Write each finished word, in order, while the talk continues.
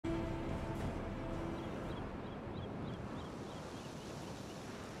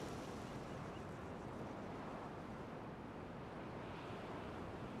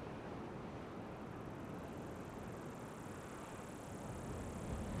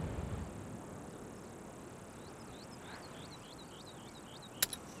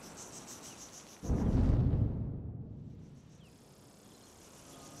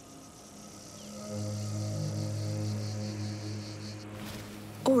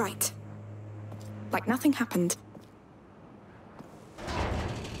right. Like nothing happened.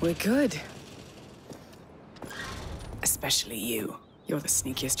 We're good. Especially you. You're the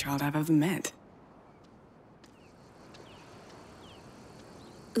sneakiest child I've ever met.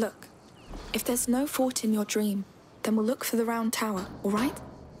 Look, if there's no fort in your dream, then we'll look for the round tower, all right?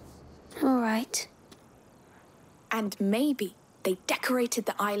 All right. And maybe they decorated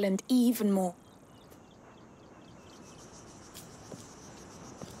the island even more.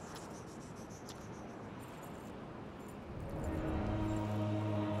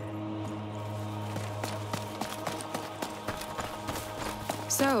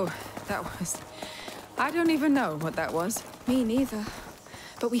 So, that was... I don't even know what that was. Me neither.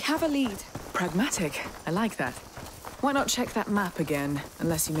 But we have a lead. Pragmatic. I like that. Why not check that map again,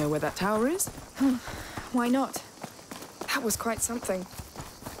 unless you know where that tower is? Why not? That was quite something.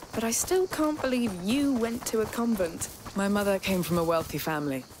 But I still can't believe you went to a convent. My mother came from a wealthy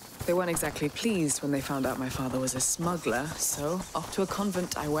family. They weren't exactly pleased when they found out my father was a smuggler, so off to a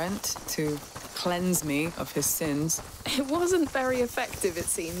convent I went to cleanse me of his sins. It wasn't very effective, it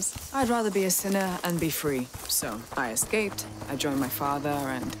seems. I'd rather be a sinner and be free. So I escaped, I joined my father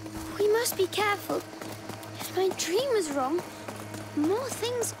and... We must be careful. If my dream was wrong, more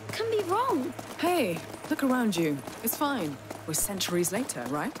things can be wrong. Hey, look around you. It's fine. We're centuries later,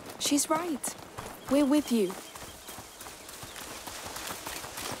 right? She's right. We're with you.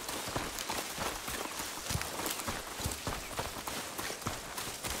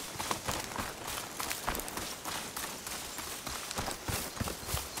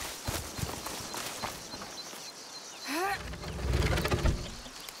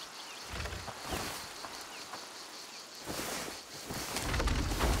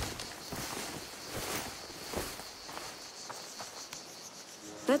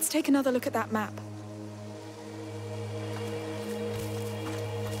 Let's take another look at that map.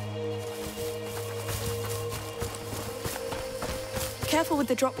 Careful with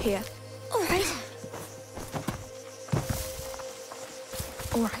the drop here. All right.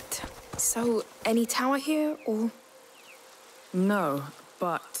 All right. So, any tower here, or...? No,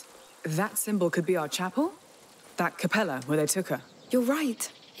 but that symbol could be our chapel? That capella where they took her. You're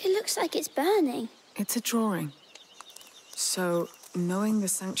right. It looks like it's burning. It's a drawing. So, knowing the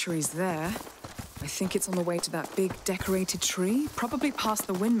sanctuary's there, I think it's on the way to that big decorated tree, probably past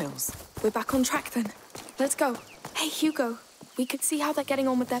the windmills. We're back on track then. Let's go. Hey, Hugo. We could see how they're getting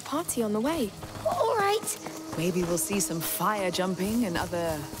on with their party on the way. All right. Maybe we'll see some fire jumping and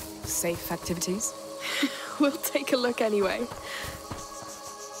other safe activities. We'll take a look anyway.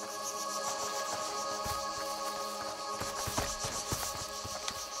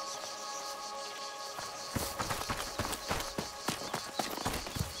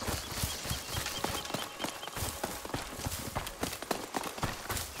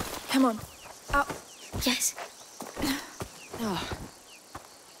 Come on. Up. Yes. Oh.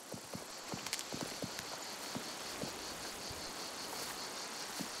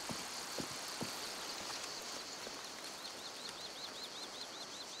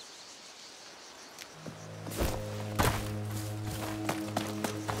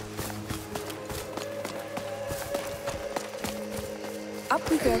 Up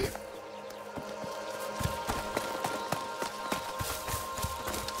we go.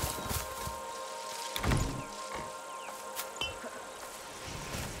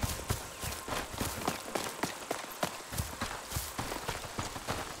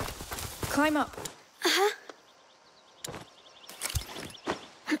 Climb up. Uh-huh.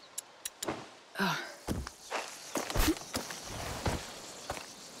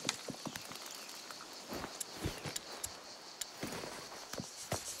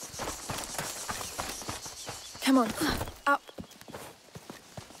 Come on. Up.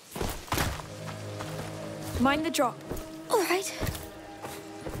 Mind the drop. All right.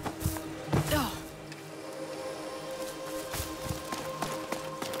 Oh.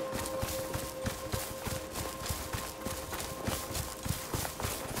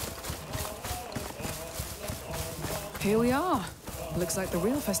 Here we are. Looks like the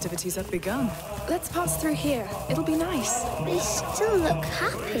real festivities have begun. Let's pass through here. It'll be nice. They still look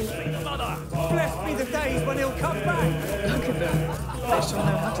happy. Blessed be the days when he'll come back. Look at them. They sure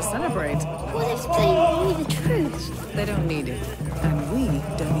know how to celebrate. What if they knew the truth? They don't need it. And we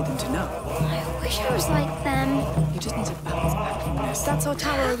don't need them to know. I wish I was like them. You just need to bounce back from this. That's our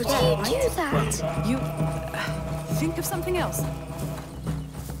tower over How there, do you right? do that? You... think of something else.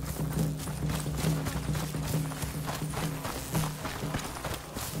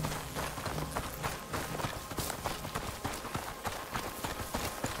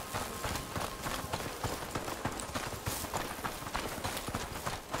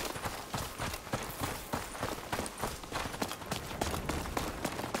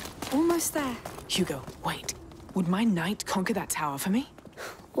 almost there. Hugo, wait. Would my knight conquer that tower for me?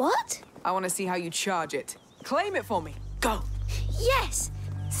 What? I want to see how you charge it. Claim it for me. Go. Yes!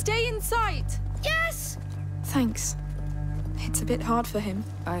 Stay in sight! Yes! Thanks. It's a bit hard for him.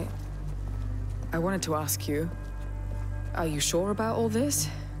 I wanted to ask you, are you sure about all this?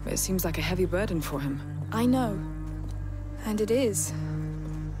 It seems like a heavy burden for him. I know. And it is.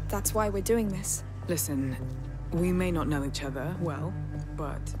 That's why we're doing this. Listen, we may not know each other well,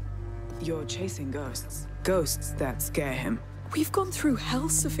 but you're chasing ghosts. Ghosts that scare him. We've gone through hell,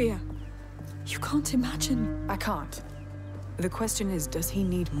 Sophia. You can't imagine. I can't. The question is, does he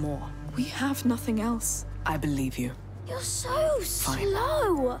need more? We have nothing else. I believe you. You're so Fine.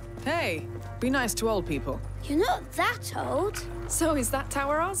 slow. Hey, be nice to old people. You're not that old. So is that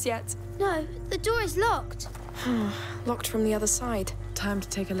tower ours yet? No, the door is locked. Locked from the other side. Time to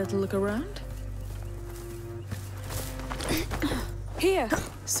take a little look around? Here.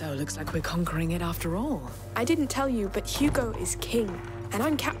 So, looks like we're conquering it after all. I didn't tell you, but Hugo is king, and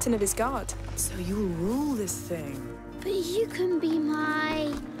I'm captain of his guard. So you'll rule this thing. But you can be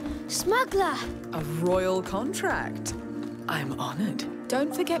my smuggler. A royal contract. I'm honored.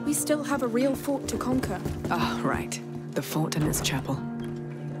 Don't forget we still have a real fort to conquer. Ah, right. The fort and its chapel.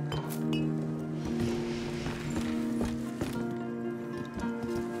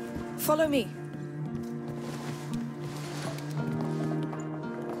 Follow me.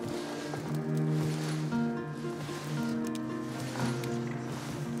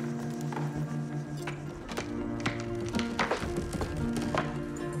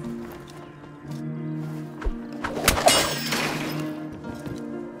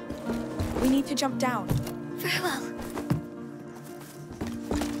 We need to jump down. Very well.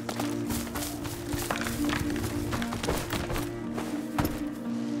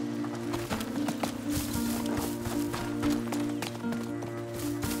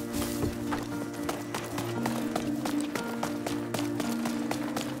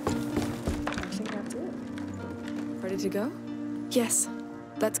 I think that's it. Ready to go? Yes,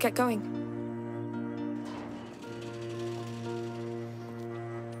 let's get going.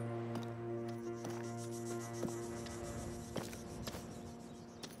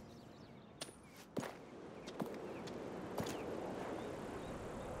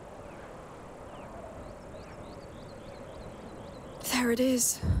 There it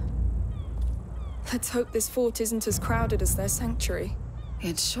is. Let's hope this fort isn't as crowded as their sanctuary.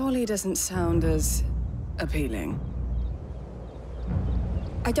 It surely doesn't sound as appealing.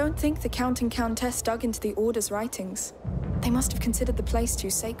 I don't think the Count and Countess dug into the Order's writings. They must have considered the place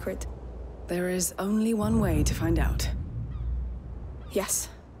too sacred. There is only one way to find out. Yes.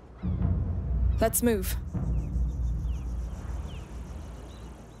 Let's move.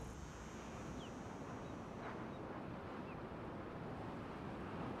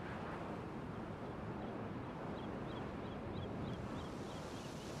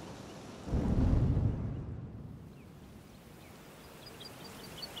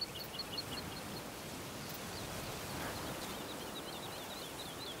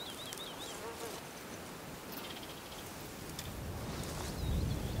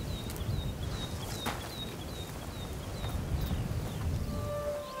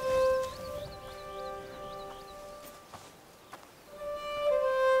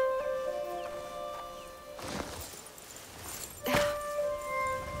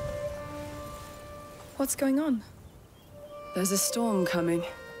 What's going on? There's a storm coming.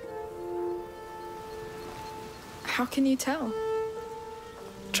 How can you tell?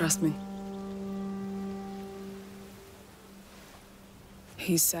 Trust me.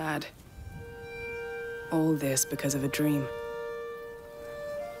 He's sad. All this because of a dream.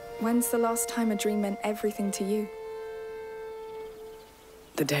 When's the last time a dream meant everything to you?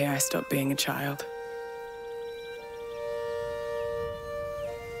 The day I stopped being a child.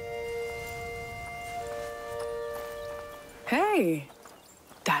 Hey,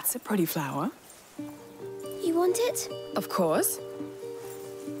 that's a pretty flower. You want it? Of course.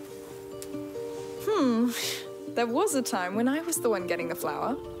 There was a time when I was the one getting the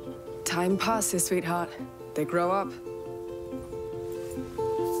flower. Time passes, sweetheart. They grow up.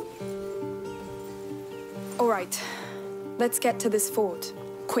 All right, let's get to this fort,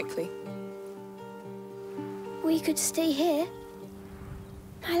 quickly. We could stay here.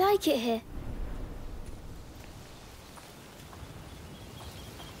 I like it here.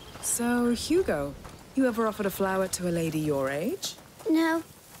 So, Hugo, you ever offered a flower to a lady your age? No,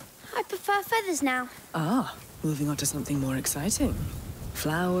 I prefer feathers now. Ah, moving on to something more exciting.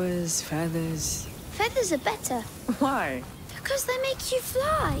 Flowers, feathers. Feathers are better, Why? because they make you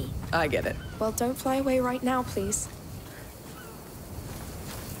fly. I get it. Well, don't fly away right now, please.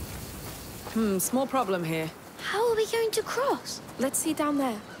 Small problem here. How are we going to cross? Let's see down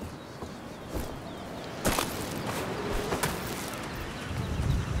there.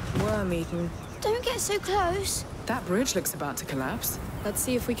 Worm-eaten. Don't get so close. That bridge looks about to collapse. Let's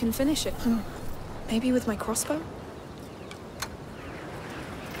see if we can finish it. Maybe with my crossbow?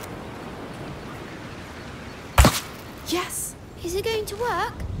 Yes! Is it going to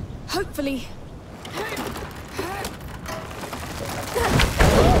work? Hopefully.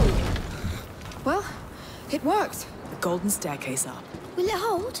 Well, it worked. The golden staircase up. Will it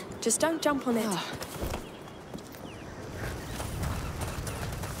hold? Just don't jump on it.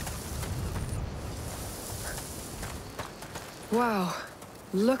 Wow.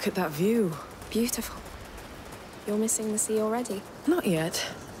 Look at that view. Beautiful. You're missing the sea already? Not yet,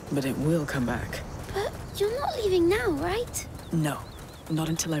 but it will come back. But you're not leaving now, right? No, not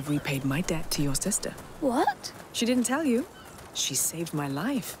until I've repaid my debt to your sister. What? She didn't tell you. She saved my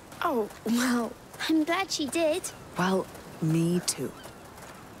life. Oh, well... I'm glad she did. Well, me too.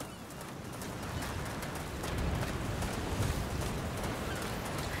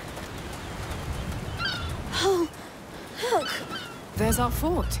 Oh, look. There's our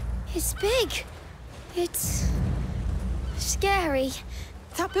fort. It's big. It's... scary.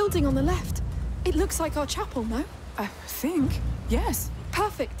 That building on the left. It looks like our chapel, no? I think, yes.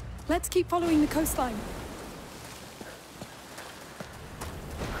 Perfect. Let's keep following the coastline.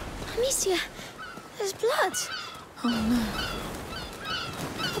 Amicia, there's blood. Oh, no.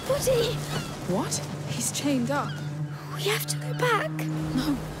 A body. What? He's chained up. We have to go back.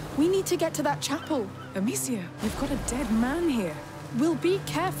 No, we need to get to that chapel. Amicia, you've got a dead man here. We'll be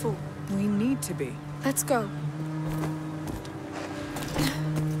careful. We need to be. Let's go.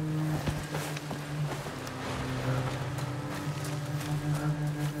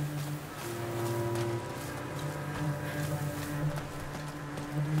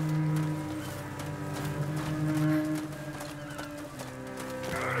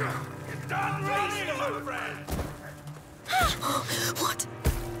 What?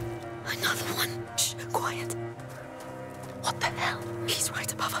 Another one. Shh, quiet. What the hell? He's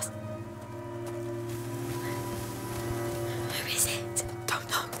right above us. Who is it? Don't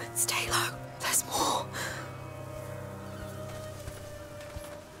know. Stay low. There's more.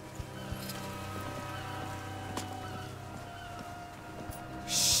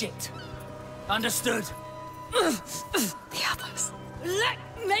 Shit. Understood. The others. Let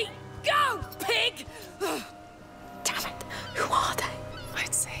me go, pig! Damn it. Who are they?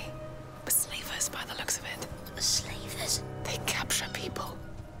 I'd say slavers by the looks of it. Slavers? They capture people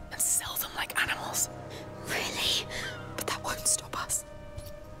and sell them like animals. Really? But that won't stop us.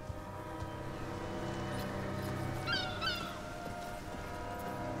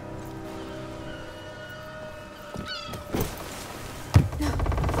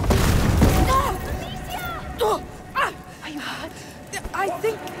 Are you hurt? I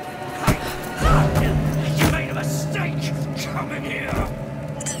think... You made a mistake! Come in here!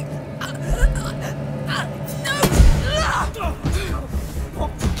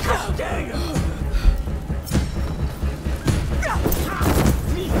 How dare you!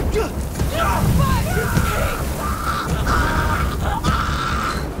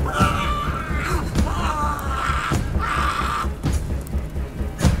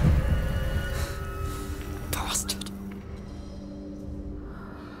 Bastard.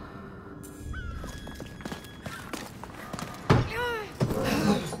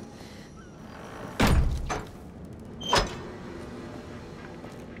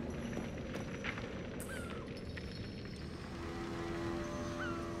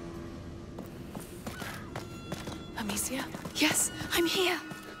 Amicia? Yes, I'm here.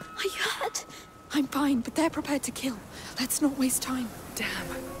 Are you hurt? I'm fine, but they're prepared to kill. Let's not waste time. Damn.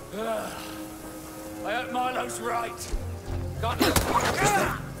 I hope Milo's right. Got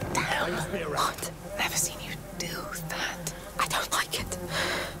What? Never seen you do that. I don't like it.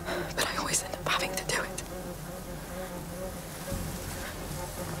 But I always end up having to do it.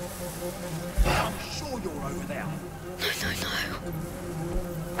 I'm sure you're over there.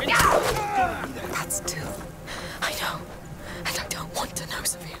 No. That's two. I know. And I don't want to know,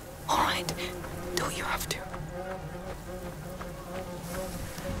 Sophia. All right. Do what you have to.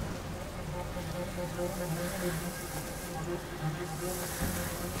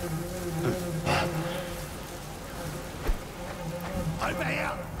 Over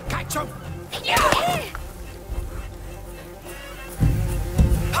here! Catch him!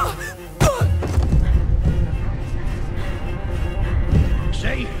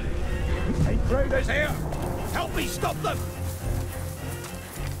 See? Intruders here! Help me stop them!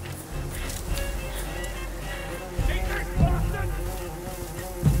 Keep this bastard!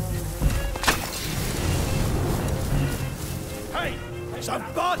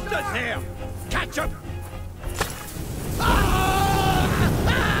 some bastards here! Catch them!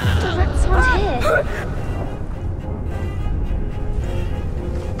 The rats aren't here.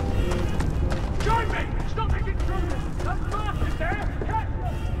 Join me! Stop making intruders! Some bastards there! Catch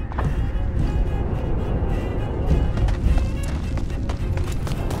them!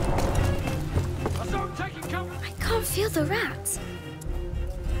 I saw them taking cover! I can't feel the rats.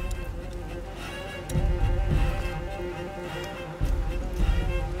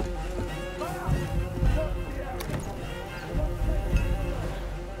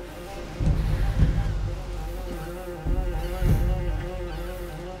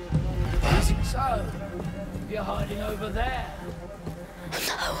 So, you're hiding over there.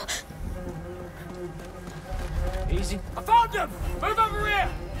 No. Easy. I found them! Move over here!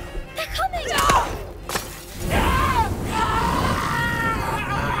 They're coming!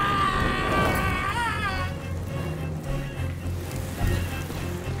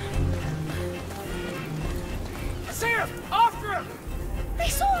 I see him! After him! They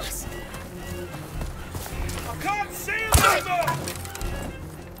saw us! I can't see him anymore!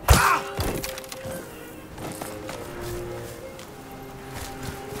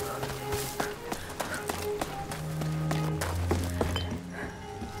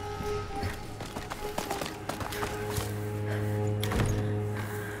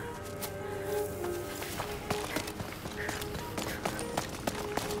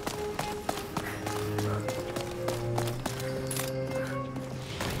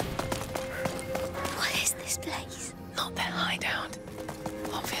 What is this place? Not their hideout,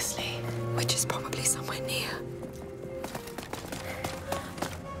 obviously. Which is probably somewhere near.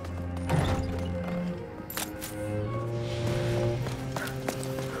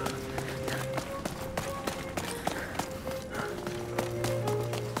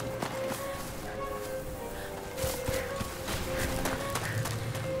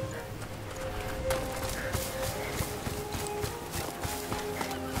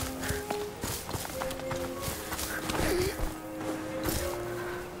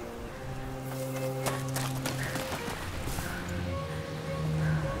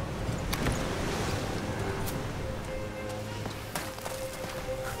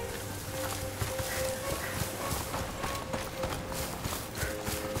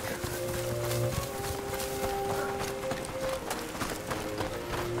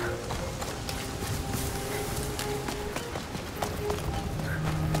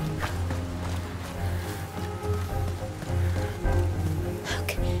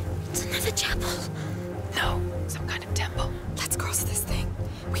 Look, it's another chapel. No, some kind of temple. Let's cross this thing.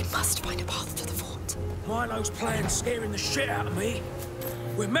 We must find a path to the fort. Milo's plan's scaring the shit out of me.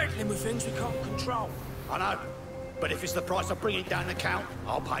 We're meddling with things we can't control. I know, but if it's the price of bringing down the Count,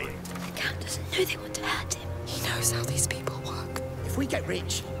 I'll pay it. The Count doesn't know they want to hurt him. He knows how these people work. If we get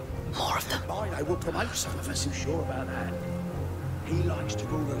rich, More of them. Milo will promote some of us. You sure about that? He likes to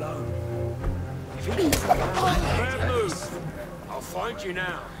rule alone. If he gets Bad move. I'll find you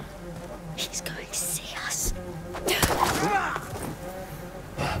now. He's going to see us.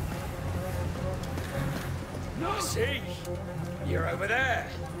 See? You're over there.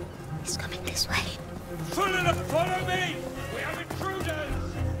 He's coming this way. Follow me! We have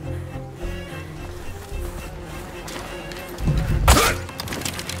intruders!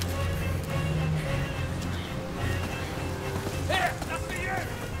 There! That's for you!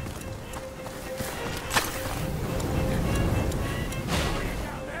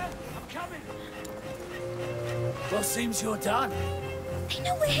 Down there! I'm coming! Well, seems you're done. They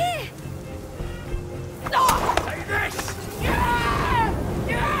know we're here. Take this!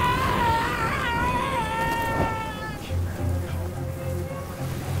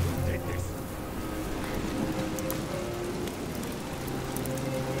 did this.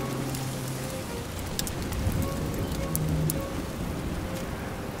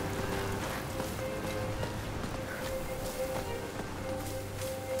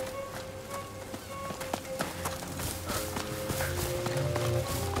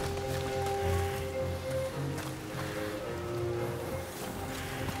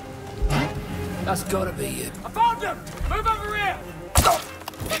 That's gotta be it. I found him! Move over here!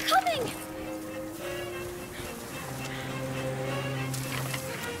 They're coming.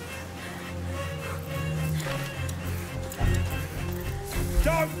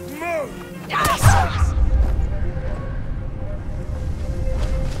 Don't move! Yes!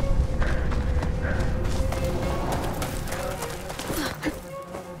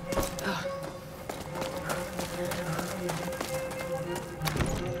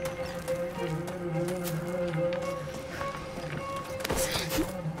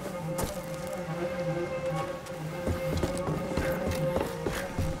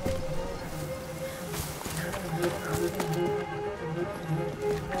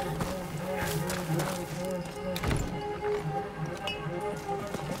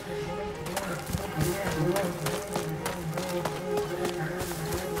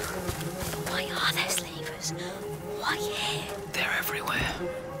 Why are there slavers? Why here? They're everywhere.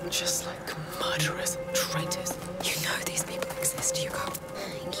 Just like murderers and traitors. You know these people exist, Hugo.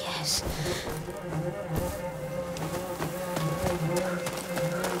 Yes.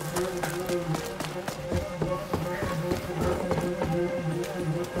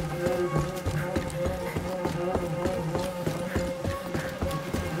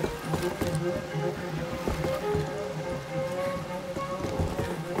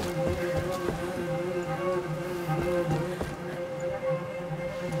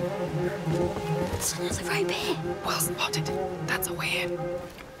 There's another rope here. Well spotted. That's a way in.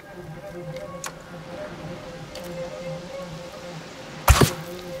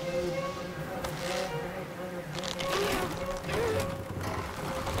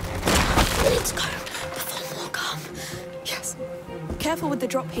 Let's go before more come. Yes. Careful with the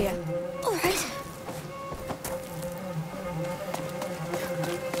drop here. All right.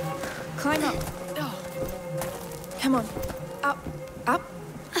 Climb up. Come on. Up. Up.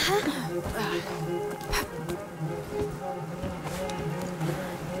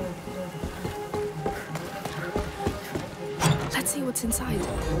 Let's see what's inside.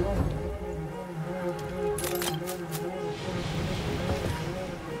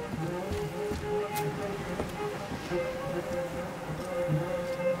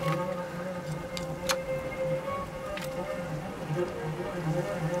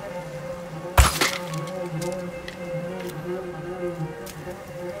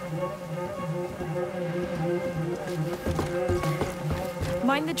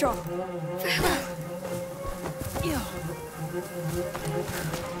 Mind the drop. Very well.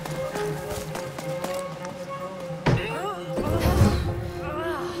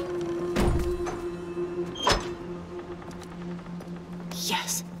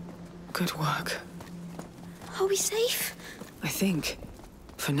 Yes. Good work. Are we safe? I think.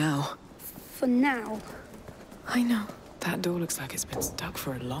 For now. For now. I know. That door looks like it's been stuck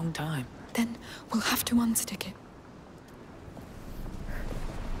for a long time. Then we'll have to unstick it.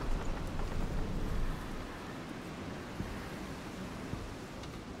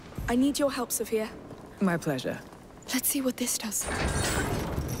 I need your help, Sophia. My pleasure. Let's see what this does.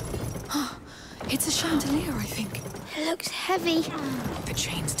 It's a chandelier, I think. It looks heavy. The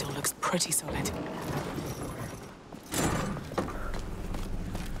chain still looks pretty solid.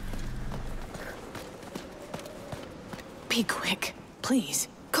 Be quick, please.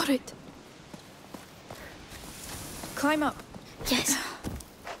 Got it. Climb up. Yes.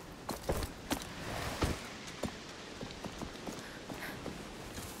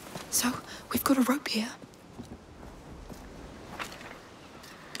 So, we've got a rope here.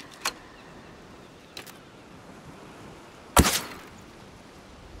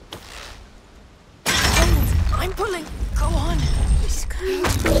 I'm pulling. Go on. It's going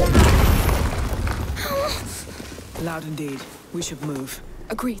to be loud. Loud indeed. We should move.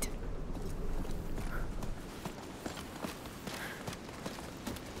 Agreed.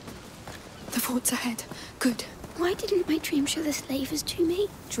 The fort's ahead. Good. Why didn't my dream show the slavers to me?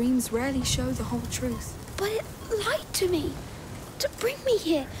 Dreams rarely show the whole truth. But it lied to me. To bring me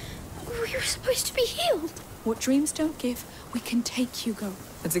here. We were supposed to be healed. What dreams don't give, we can take, Hugo.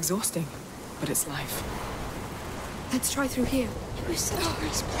 It's exhausting, but it's life. Let's try through here. It was such a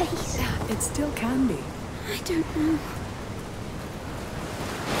nice place. It still can be. I don't know.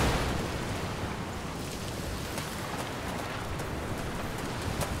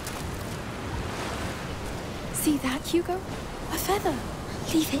 See that, Hugo? A feather.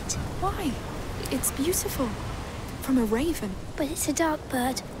 Leave it. Why? It's beautiful. From a raven. But it's a dark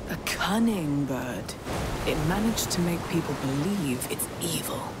bird. A cunning bird. It managed to make people believe it's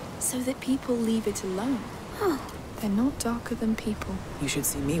evil. So that people leave it alone. Oh. They're not darker than people. You should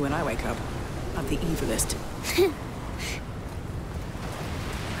see me when I wake up. I'm the evilest.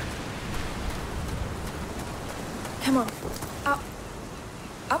 Come on. Up.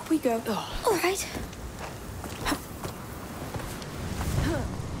 Up we go. All right.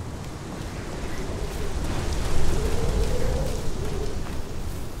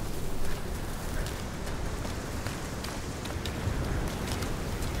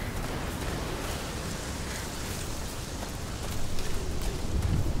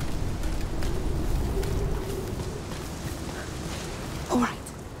 All right.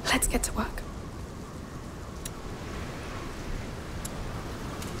 Let's get to work.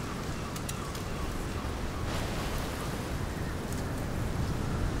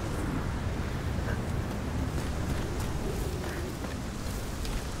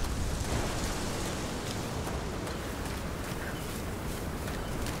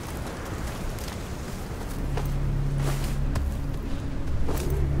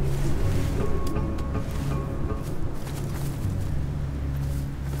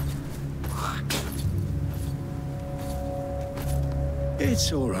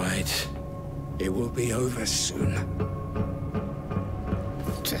 It's all right. It will be over soon.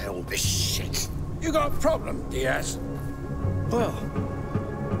 To hell with this shit. You got a problem, Diaz? Well,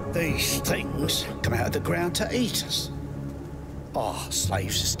 these things come out of the ground to eat us. Our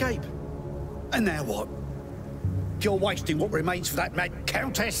slaves escape. And now what? You're wasting what remains for that mad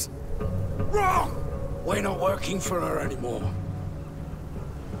countess? Wrong! We're not working for her anymore.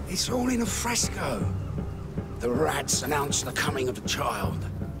 It's all in a fresco. The rats announced the coming of the child.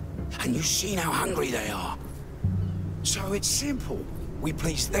 And you've seen how hungry they are. So it's simple. We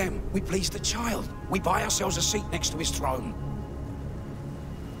please them, we please the child. We buy ourselves a seat next to his throne.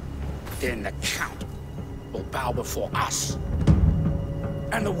 Then the Count will bow before us.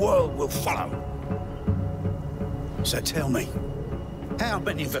 And the world will follow. So tell me, how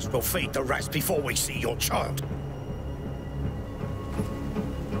many of us will feed the rats before we see your child?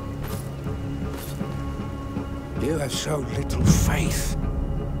 You have so little faith.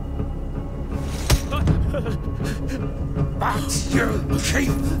 But you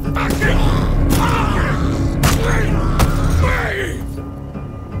keep backing me!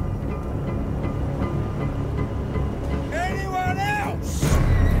 Anyone else?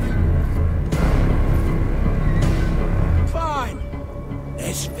 Fine.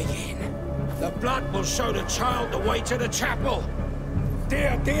 Let's begin. The blood will show the child the way to the chapel.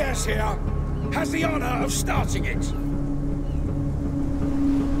 Dear Diaz here has the honor of starting it.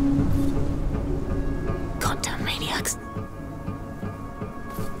 Goddamn maniacs.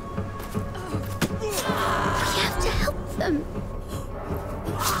 We have to help them.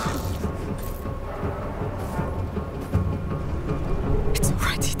 It's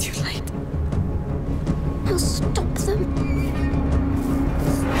already too late. I'll stop them.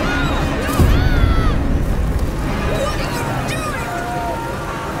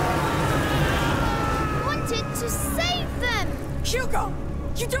 To save them! Hugo!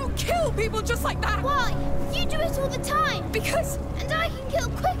 You don't kill people just like that! Why? You do it all the time! Because And I can kill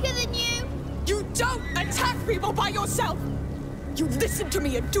quicker than you! you don't attack people by yourself! You listen to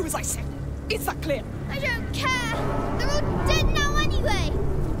me and do as I say. Is that clear? I don't care! They're all dead now anyway!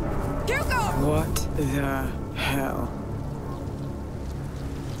 Hugo! What the hell?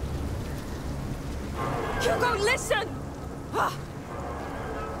 Hugo, listen! Ah.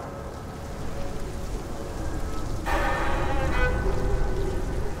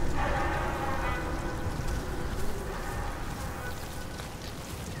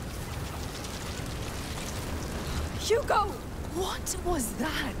 Hugo! What was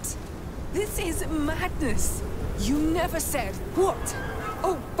that? This is madness. You never said what?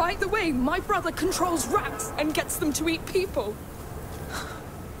 Oh, by the way, my brother controls rats and gets them to eat people.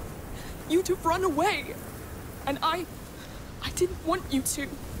 You'd have run away. And I didn't want you to.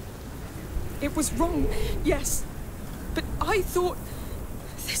 It was wrong, yes. But I thought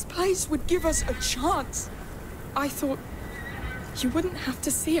this place would give us a chance. I thought you wouldn't have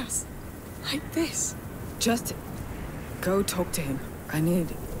to see us like this. Just go talk to him. I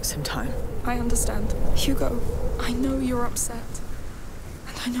need some time. I understand. Hugo, I know you're upset.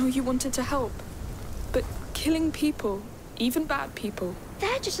 And I know you wanted to help. But killing people, even bad people...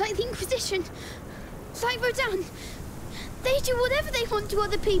 They're just like the Inquisition. Like Rodan. They do whatever they want to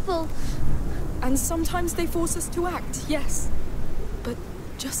other people. And sometimes they force us to act, yes. But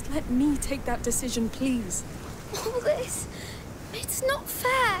just let me take that decision, please. All this... It's not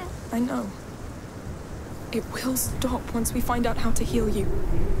fair. I know. It will stop once we find out how to heal you.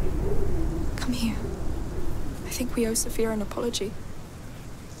 Come here. I think we owe Sophia an apology.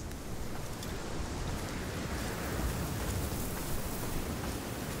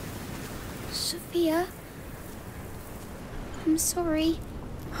 Sophia... I'm sorry.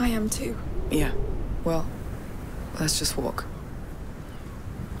 I am too. Yeah. Well, let's just walk.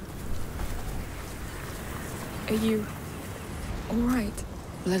 Are you... all right?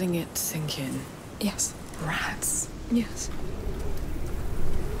 Letting it sink in. Yes. Rats. Yes.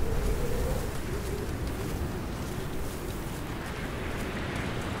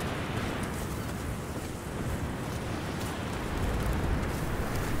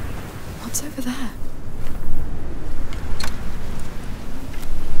 What's over there?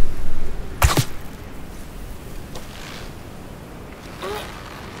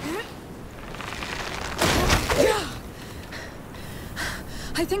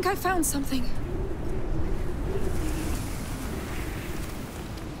 I think I found something.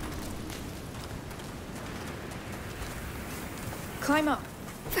 Climb up.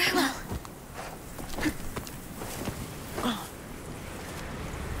 Very well.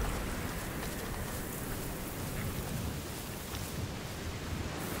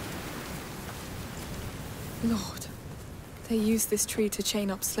 Lord, They use this tree to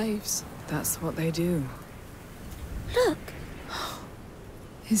chain up slaves. That's what they do. Look,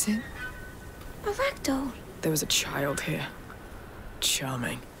 Is it? a ragdoll. There was a child here.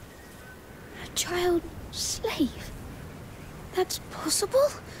 Charming. A child slave. That's possible?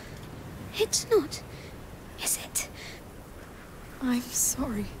 It's not, is it? I'm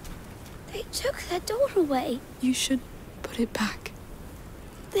sorry. They took their doll away. You should put it back.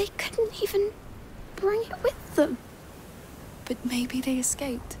 They couldn't even bring it with them. But maybe they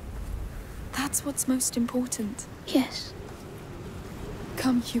escaped. That's what's most important. Yes.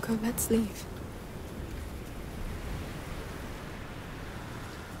 Come, Hugo, let's leave.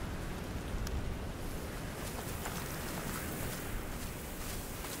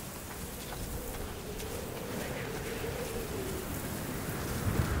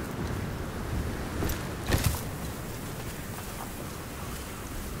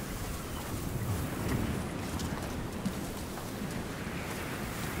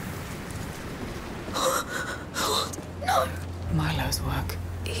 Milo's work.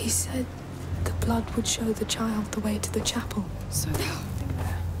 He said the blood would show the child the way to the chapel. So there's nothing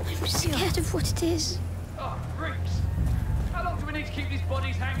there. I'm scared of what it is. Oh, freaks! How long do we need to keep these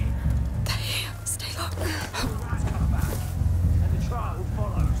bodies hanging? They're here. Stay low. And the trial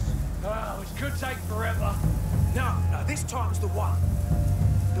follows. Oh, it could take forever. No, this time's the one.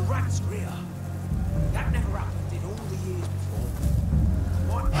 The rats are here. That never happened in all the years before.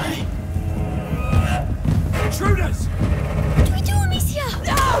 What? Intruders! What do we do, Amicia?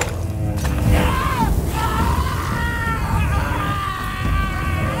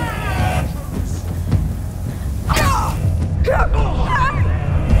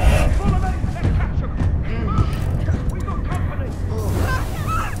 Follow me! Let's catch them! We've got company!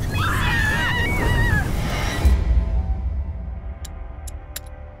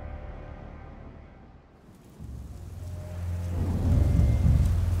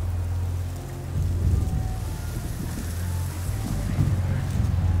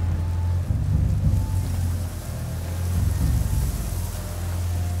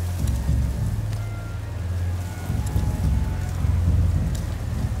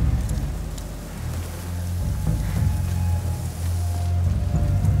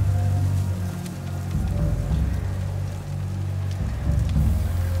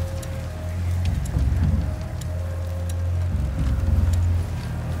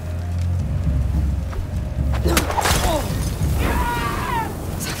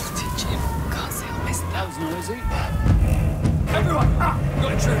 That was noisy. Everyone, got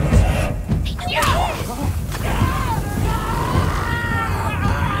intruders.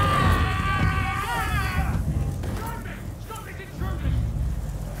 Stop these intruders!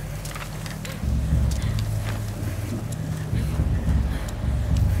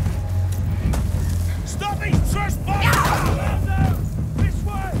 Stop these trespassers! This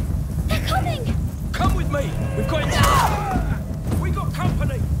way! They're coming! Come with me! We've got intruders! We got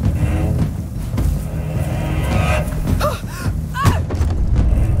company!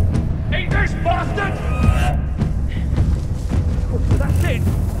 Eat this, bastard! That's it!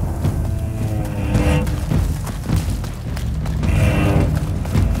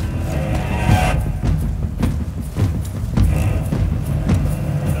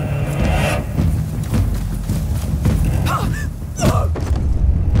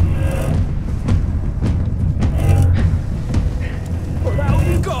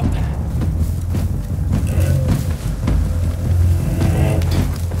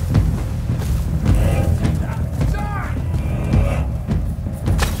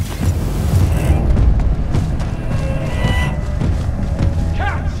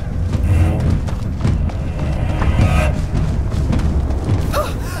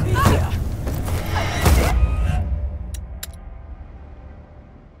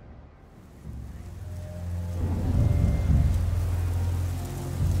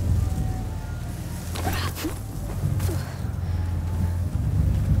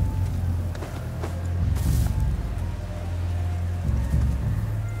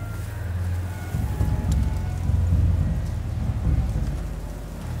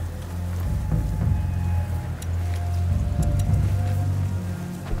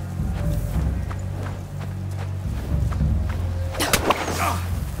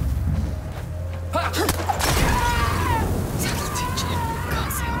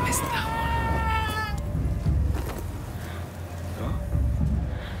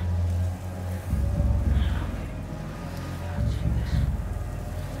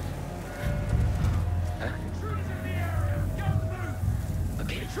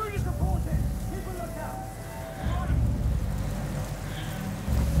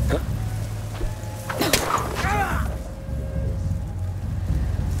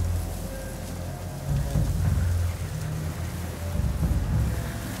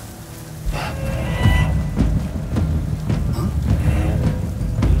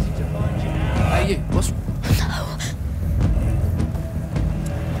 you? What's... No.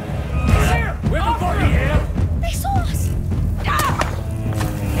 Here! We have a body here! They saw us!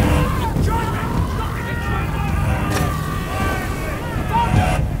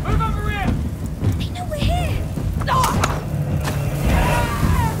 Move over here! They know we're here!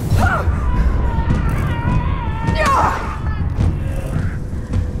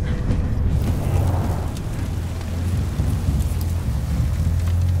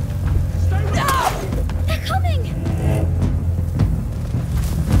 They're coming!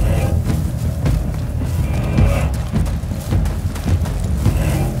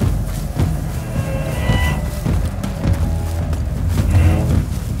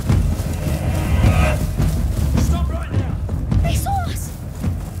 Stop right now! They saw us!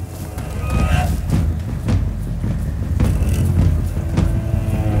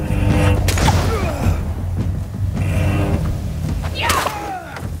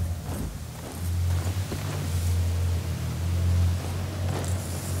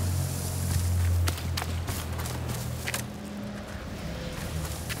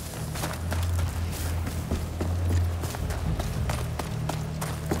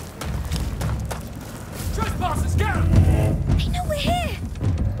 Trespassers, get 'em! They know we're here!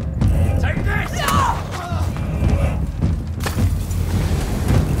 Take this!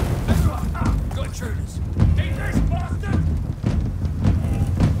 Everyone, out! Got intruders! Take this, bastard!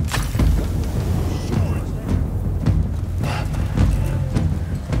 Sure it's them.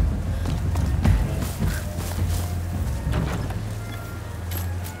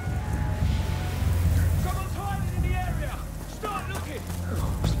 Someone's hiding in the area! Start looking!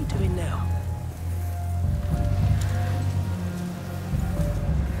 What's he doing now?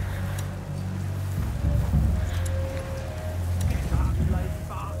 Get up, you lazy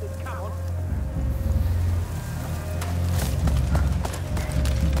bastard, come on!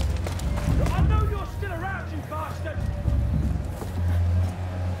 Look, I know you're still around, you bastard!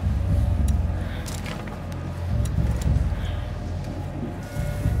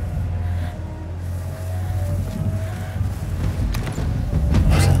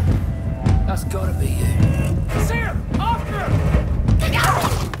 That's gotta be you. See him! After him!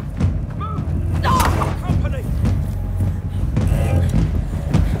 Move! Company!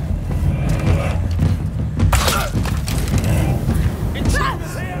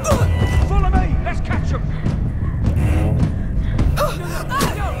 Intruders here! Follow me! Let's catch them!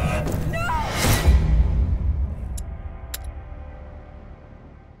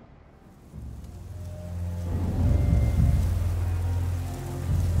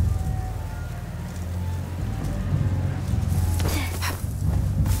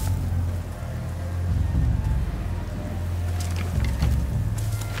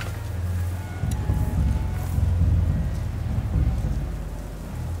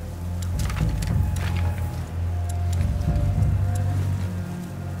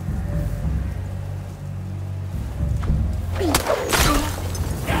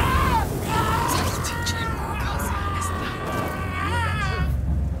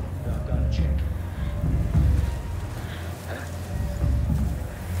 I've got to check.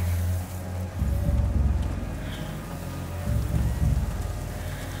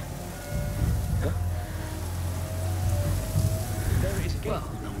 There it is again. Well,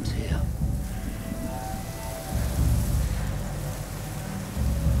 no one's here.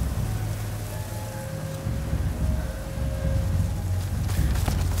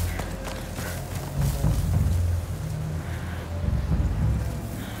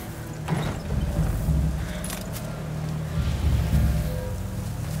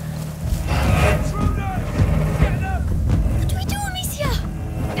 What do we do, Amicia?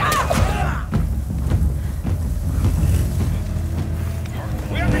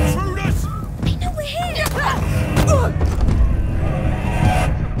 We have intruders! They know we're here!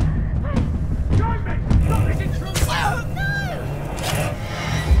 Join me! Stop these intruders!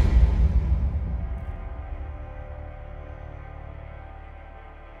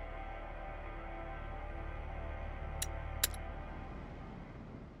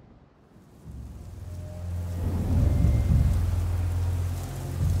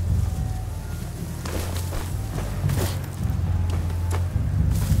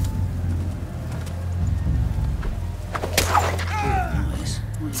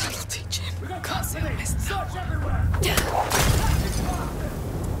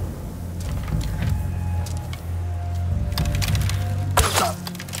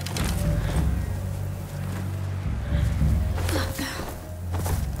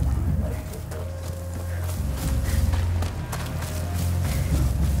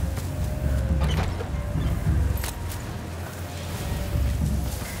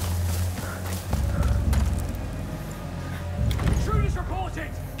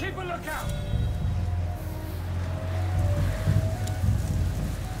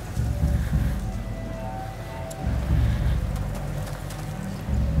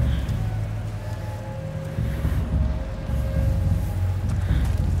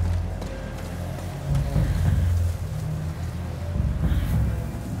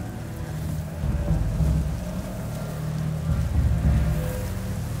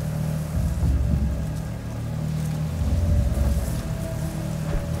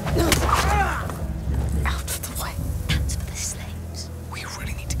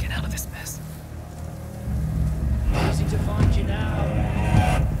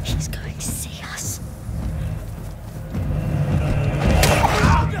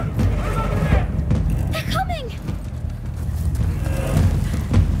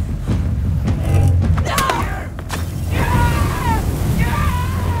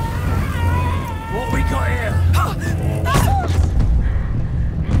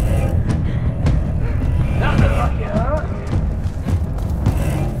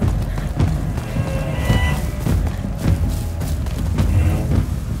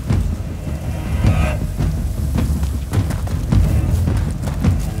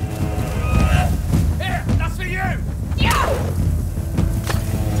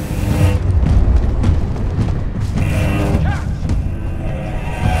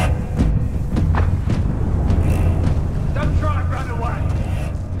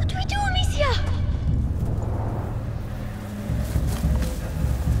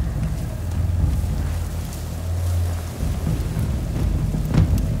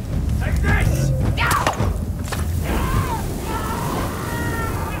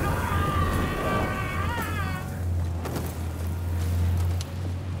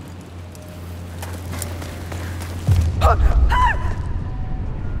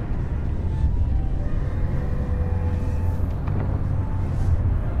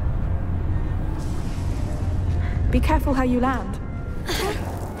 Be careful how you land.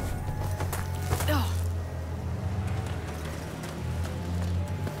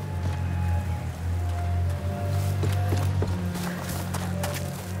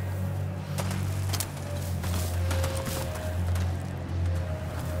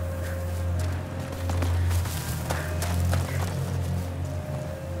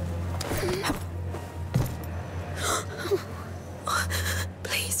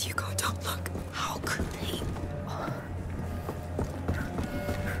 Please, Hugo, don't look. How could they?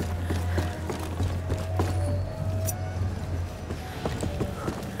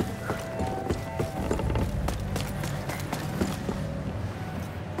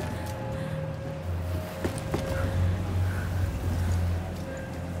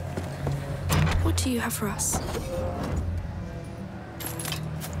 What do you have for us?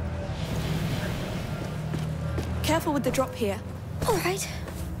 Careful with the drop here. All right.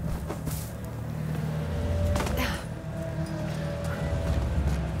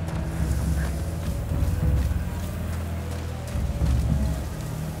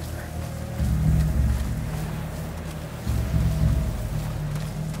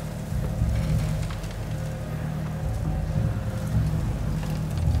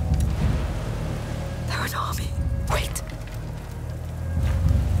 They're an army. Wait.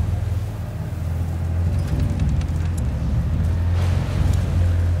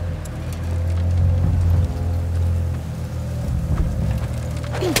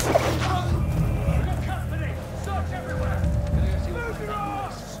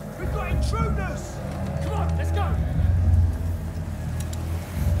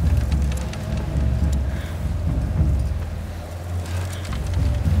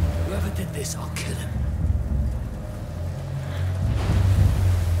 I'll kill him.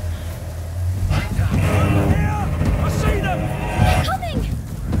 I see them! Coming!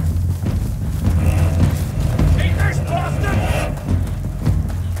 Eat this bastard!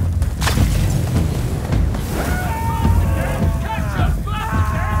 Catch him,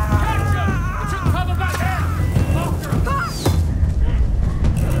 bastard! Catch him! It's a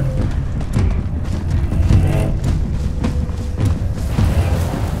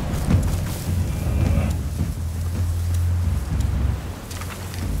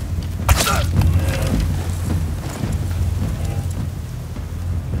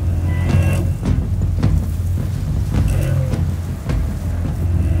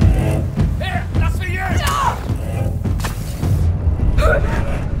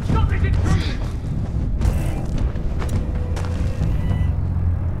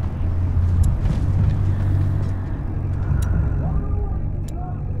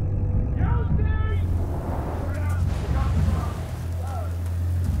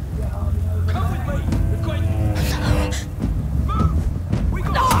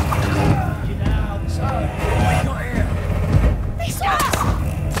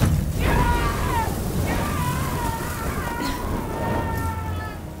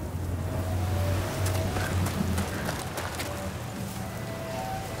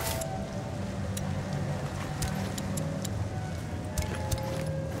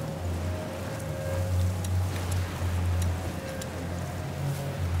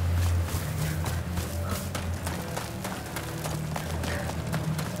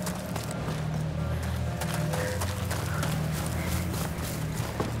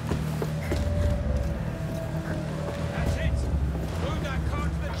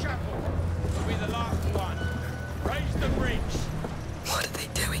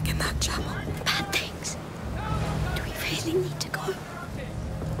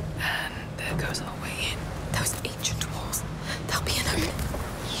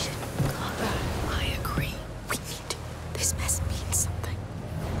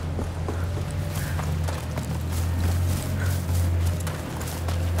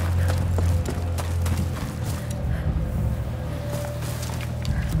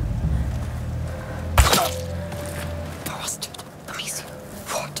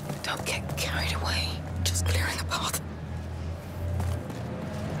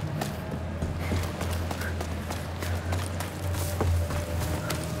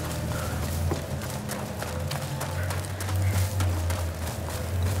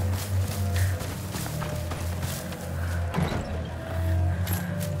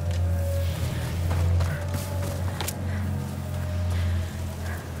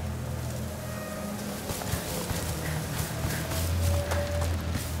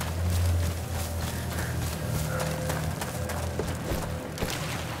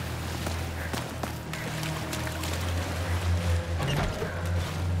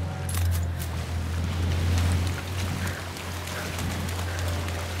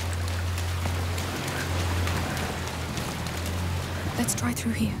Let's try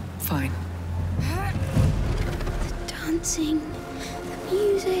through here. Fine. The dancing, the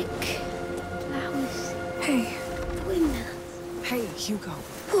music, the flowers, Hey. the windmills. Hey, Hugo.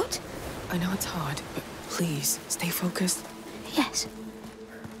 What? I know it's hard, but please, stay focused. Yes,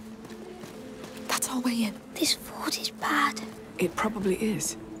 That's our way in. this fort is bad. It probably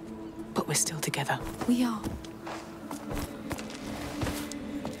is. But we're still together. We are.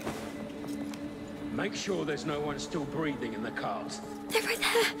 Make sure there's no one still breathing in the cars. They're right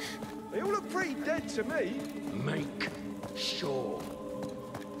there. They all look pretty dead to me. Make sure.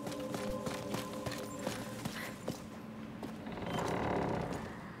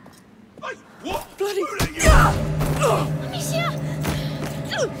 Hey, what? Bloody... Amicia!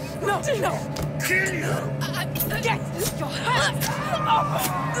 No, no! Kill you! Get your hands off!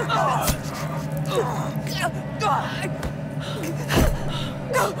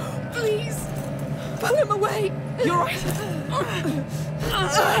 No, please! Pull him away! You're right.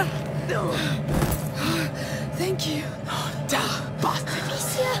 Thank you. Bastard.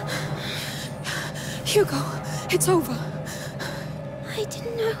 Amicia! Hugo, it's over. I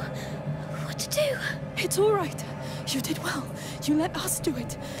didn't know what to do. It's all right. You did well. You let us do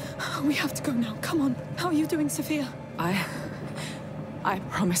it. We have to go now. Come on. How are you doing, Sophia? I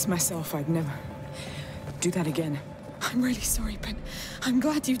promised myself I'd never do that again. I'm really sorry, but I'm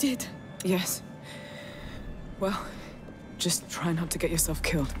glad you did. Yes. Well, just try not to get yourself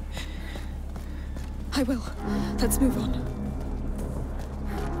killed. I will. Let's move on.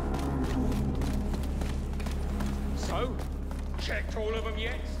 So, checked all of them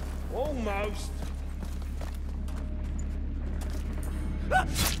yet? Almost.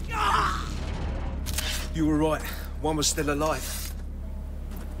 You were right. One was still alive.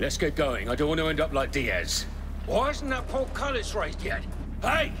 Let's get going. I don't want to end up like Diaz. Why isn't that portcullis raised yet?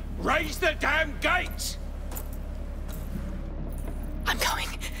 Hey, raise the damn gates! I'm going.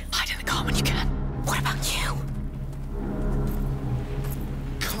 Hide in the car when you can. What about you?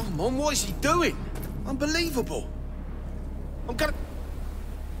 Come on, what is he doing? Unbelievable. I'm gonna...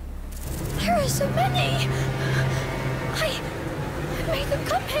 There are so many! I made them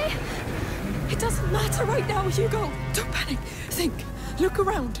come here! It doesn't matter right now, Hugo. Don't panic. Think. Look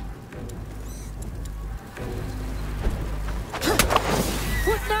around.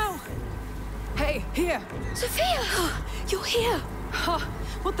 What now? Hey, here! Sophia! You're here. Huh,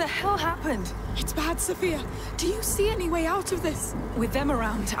 what the hell happened? It's bad, Sophia. Do you see any way out of this? With them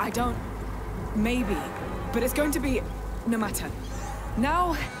around, I don't... Maybe. But it's going to be... no matter.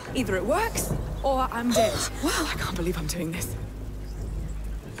 Now, either it works, or I'm dead. Wow, I can't believe I'm doing this.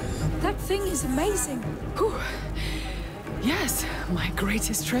 That thing is amazing. Whew. Yes, my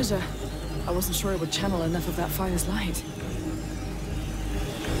greatest treasure. I wasn't sure it would channel enough of that fire's light.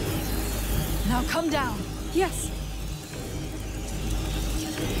 Now come down. Yes.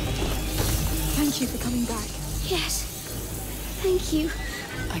 Thank you for coming back. Yes. Thank you.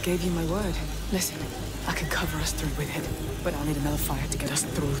 I gave you my word. Listen, I can cover us through with it, but I'll need another fire to get us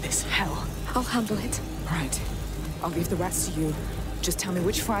through this hell. I'll handle it. Right. I'll leave the rats to you. Just tell me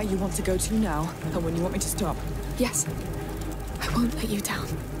which fire you want to go to now, and when you want me to stop. Yes. I won't let you down.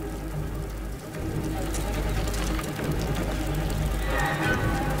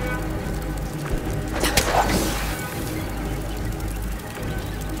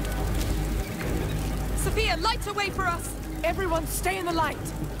 Sophia, light a way for us! Everyone stay in the light!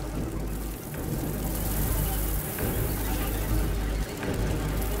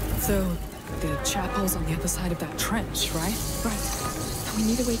 So, the chapel's on the other side of that trench, right? Right. And we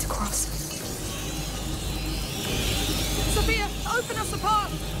need a way to cross. Sophia, open us a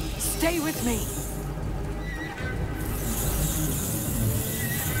path! Stay with me!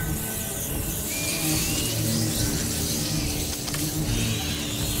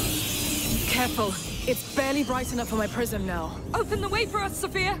 Careful. It's barely bright enough for my prism now. Open the way for us,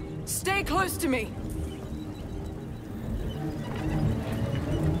 Sophia! Stay close to me!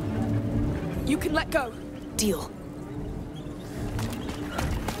 You can let go. Deal.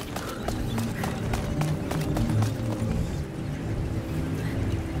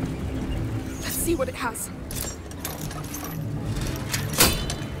 Let's see what it has.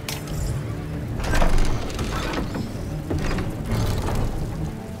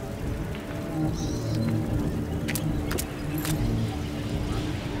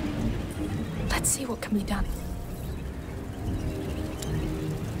 Let's see what can be done.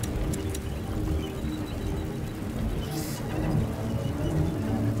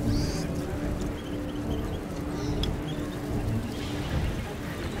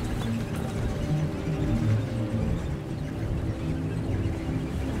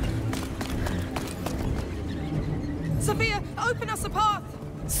 Sophia, open us a path!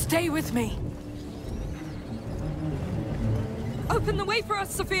 Stay with me. Open the way for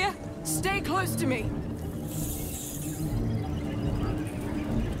us, Sophia! Stay close to me.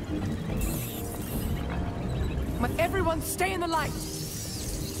 Everyone stay in the light.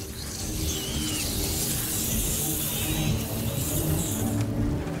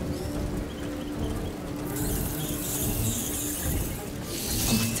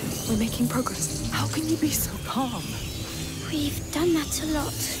 Alright, we're making progress. How can you be so calm? We've done that a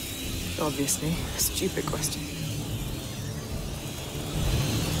lot. Obviously, a stupid question.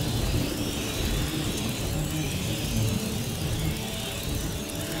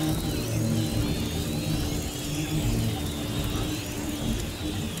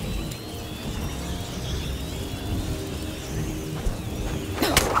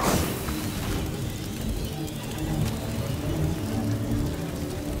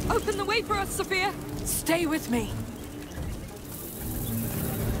 Open the way for us, Sophia! Stay with me.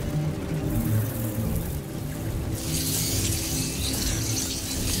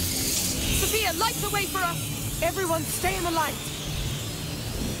 Sophia, light the way for us! Everyone stay in the light.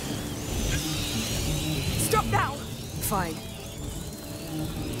 Stop now! Fine.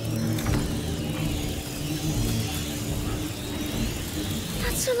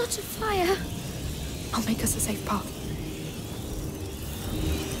 That's a lot of fire. I'll make us a safe path.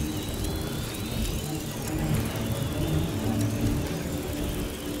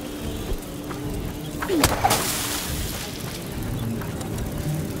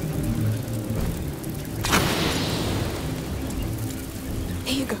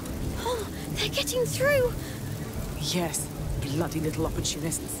 Here you go. Oh, they're getting through. Yes, bloody little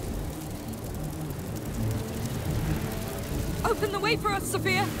opportunists. Open the way for us,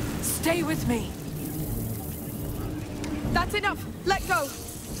 Sophia! Stay with me. That's enough! Let go!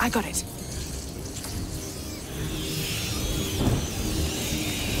 I got it.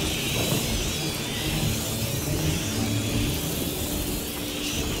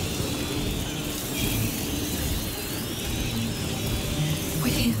 We're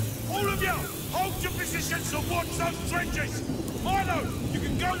here. All of you, hold your positions and watch those trenches. Milo, you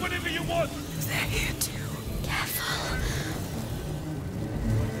can go whenever you want. They're here too. Careful.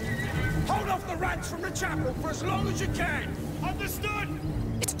 Hold off the rats from the chapel for as long as you can. Understood?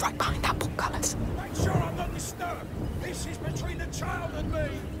 It's right behind that portcullis. Make sure I'm not disturbed. This is between the child and me.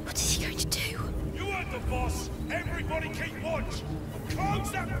 What is he going to do? You heard the boss. Everybody keep watch.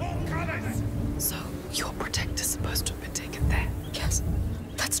 Close that portcullis. So, your protector's supposed to have been taken there? Yes.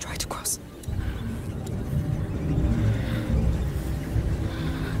 Let's try to cross.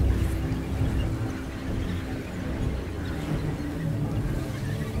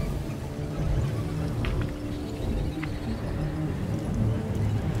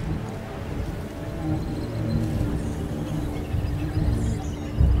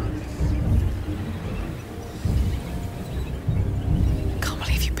 Can't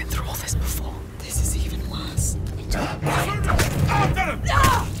believe you've been through all this before. This is even worse. Oh, got him!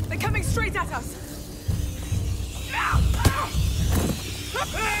 Ah! They're coming straight at us!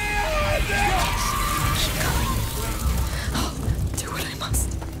 Oh, do what I must.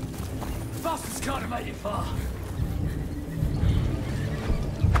 Bastards can't have made it far.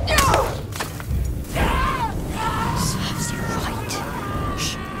 Serves you right.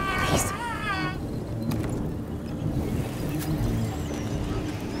 Shh, please.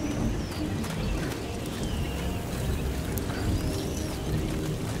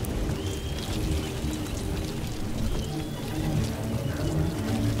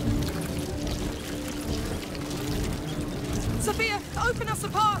 Sophia, open us a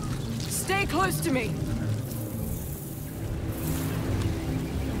path! Stay close to me.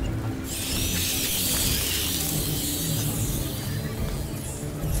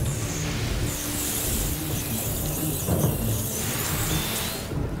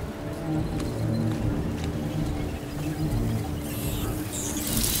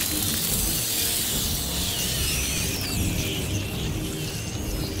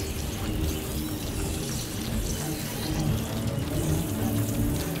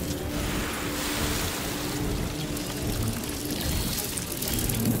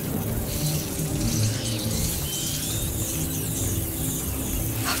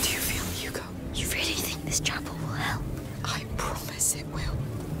 How do you feel, Hugo? You really think this chapel will help? I promise it will.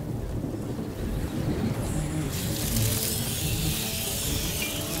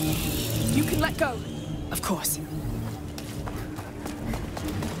 You can let go. Of course.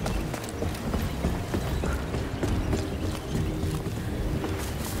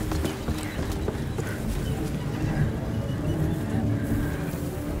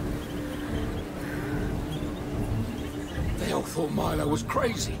 They all thought Milo was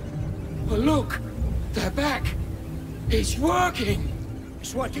crazy. But look, they're back. It's working.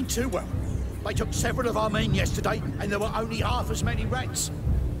 It's working too well. They took several of our men yesterday, and there were only half as many rats.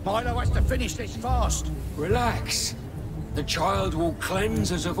 Milo has to finish this fast. Relax. The child will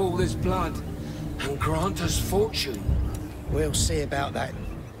cleanse us of all this blood and grant us fortune. We'll see about that.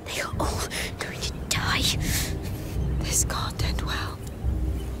 They are all going to die. This can't end well.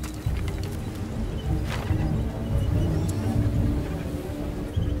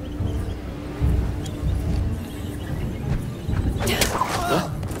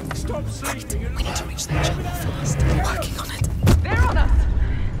 Stop sleeping. We need to reach that channel fast. We're working on it. They're on us!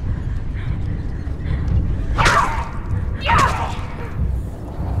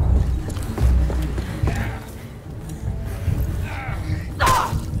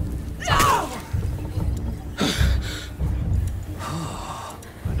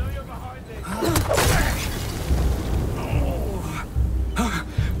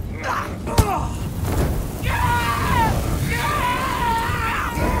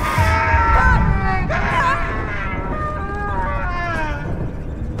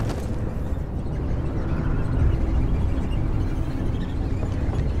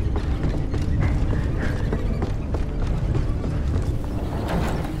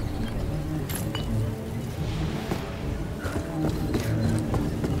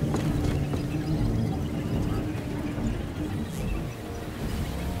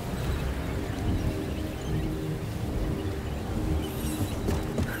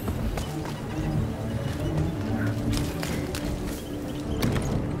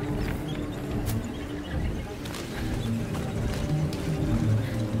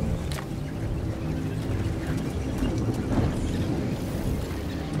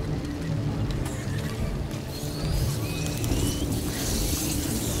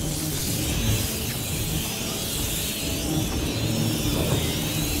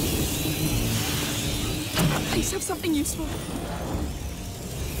 Please have something useful.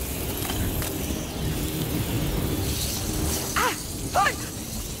 Ah! Ah!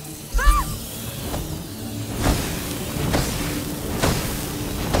 Ah!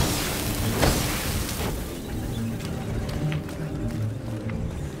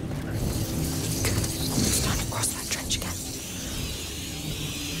 It's time to cross that trench again.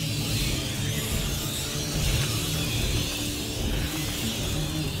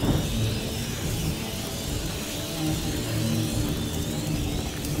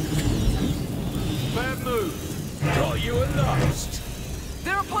 Bad move. Got you at last.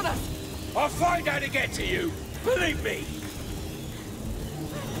 They're upon us! I'll find how to get to you. Believe me.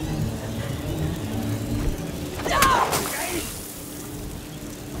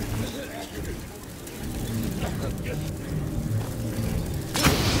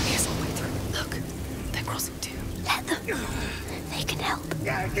 Here's our way through. Look, they're crossing too. Let them. They can help.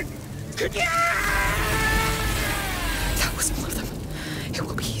 That was all of them. It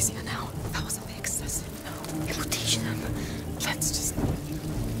will be easier now. That was a bit excessive. No, it will teach them. Let's just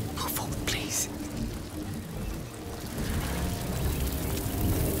move forward, please.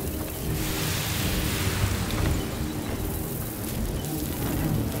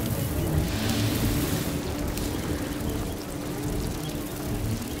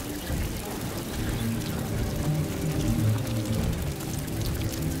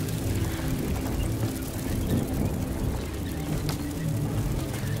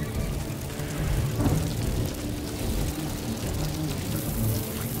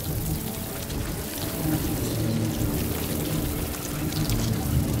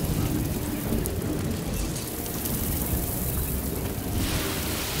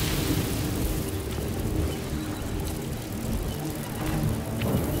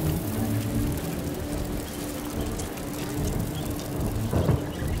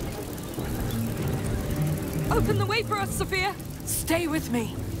 Open the way for us, Sophia! Stay with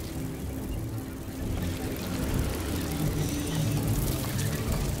me.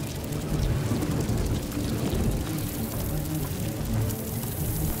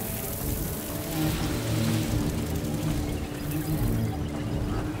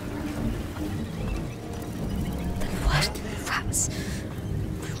 The worst rats.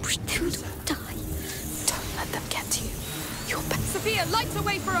 We should die. Don't let them get to you. You're back. Sophia, light the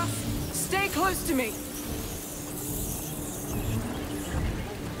way for us! Stay close to me.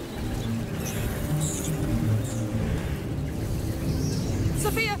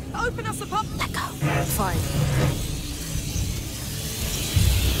 Sophia, open us a pub. Let go. Fine.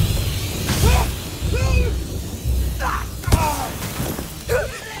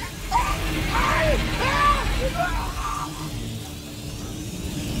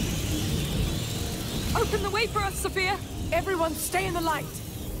 Open the way for us, Sophia. Everyone stay in the light!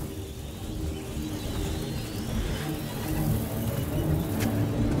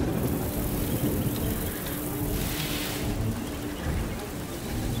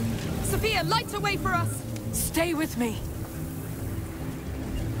 Sophia, light a way for us! Stay with me!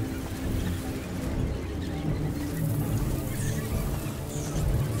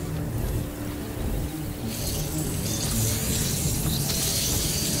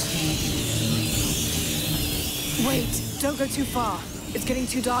 Wait, don't go too far. It's getting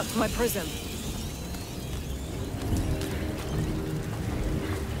too dark for my prism.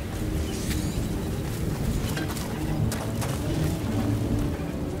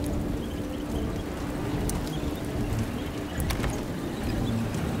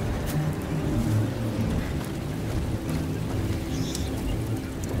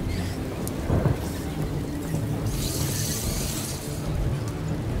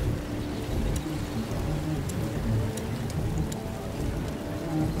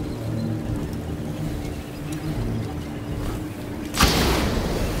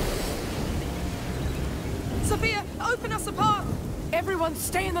 Sophia, open us a path! Everyone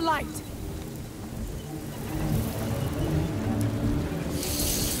stay in the light!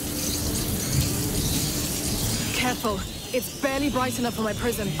 Careful. It's barely bright enough for my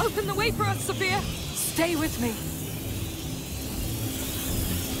prism. Open the way for us, Sophia! Stay with me.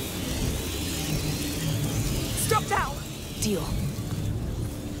 Stop now! Deal.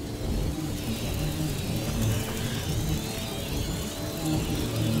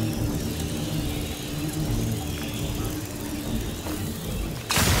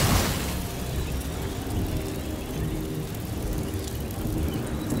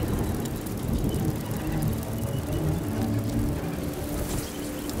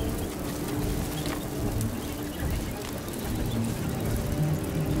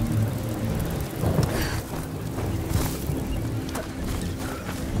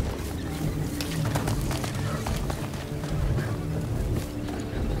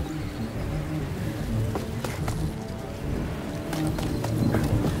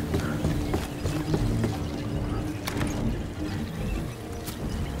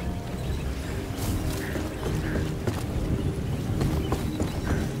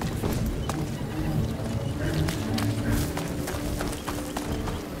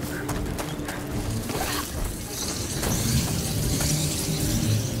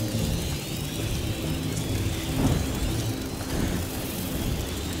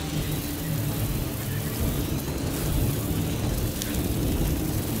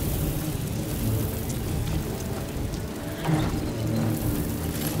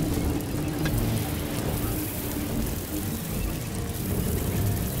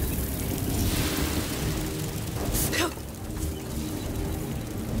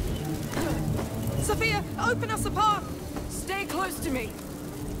 Sophia, open us a path! Stay close to me.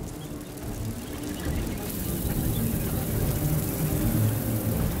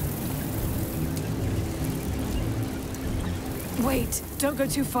 Wait, don't go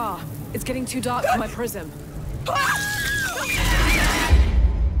too far. It's getting too dark for my prism.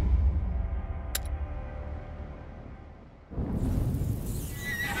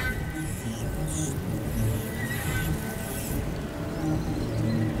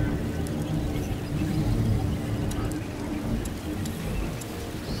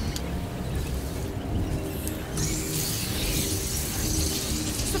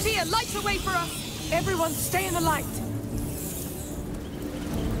 Sophia, light a way for us! Everyone stay in the light!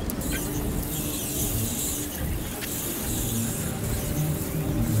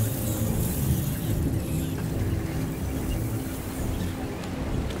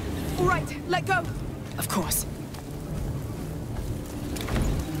 All right, let go! Of course.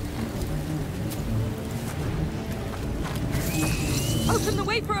 Open the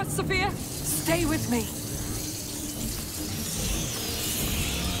way for us, Sophia! Stay with me.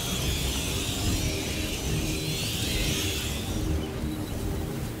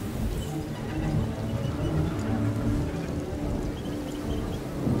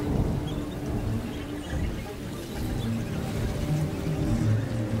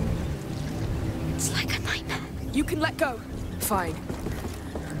 It's like a nightmare. You can let go. Fine.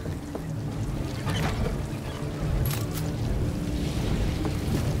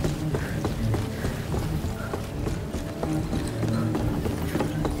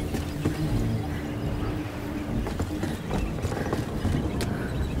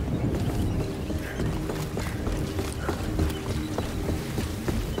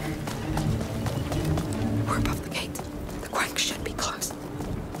 We're above the gate. The crank should be close.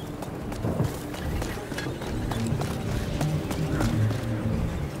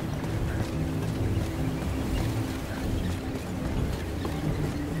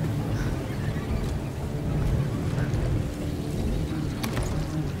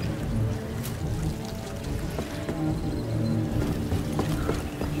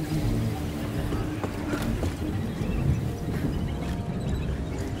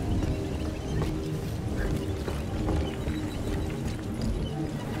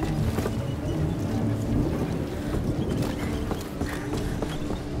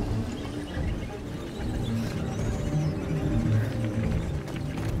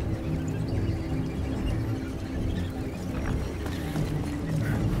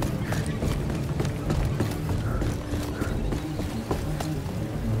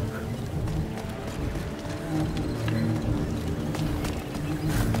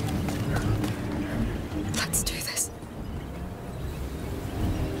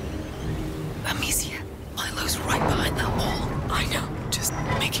 Amicia, Milo's right behind that wall. I know. Just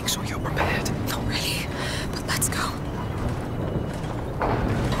making sure you're prepared. Not really, but let's go.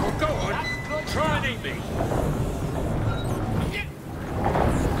 Oh, go on. Try and eat me.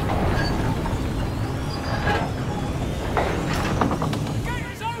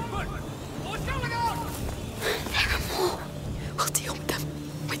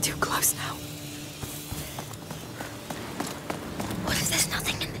 Now. What if there's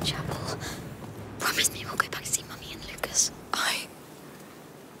nothing in the chapel? Promise me we'll go back to see Mummy and Lucas.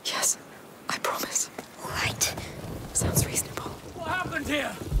 Yes, I promise. All right. Sounds reasonable. What happened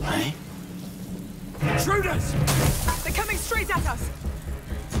here? Eh? Intruders! They're coming straight at us!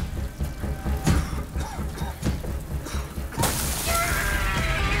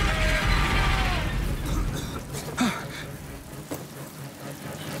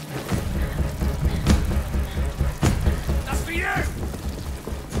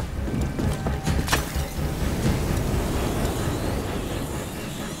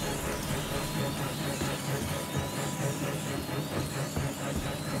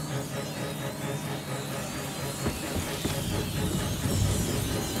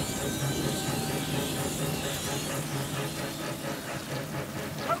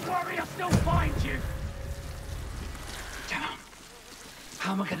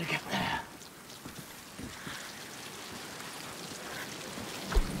 How am I gonna get there?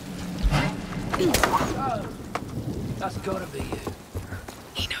 Oh, that's gotta be you.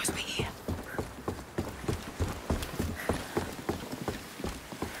 He knows we're here.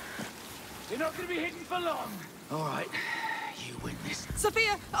 You're not gonna be hidden for long. All right, you win this.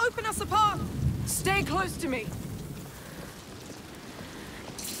 Sophia, open us a path! Stay close to me.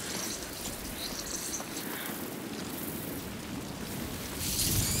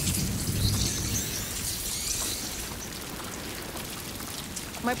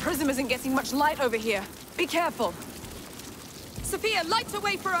 My prism isn't getting much light over here. Be careful. Sophia, light the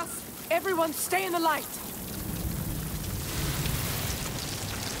way for us! Everyone stay in the light.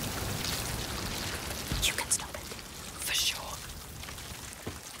 You can stop it. For sure.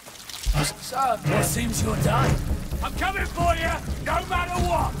 So, it seems you're done. I'm coming for you, no matter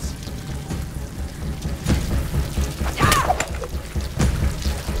what!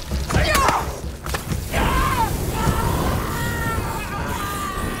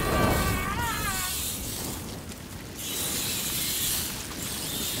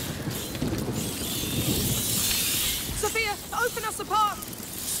 Sophia, open us a path!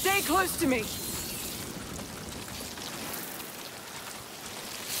 Stay close to me.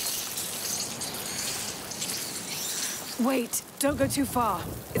 Wait, don't go too far.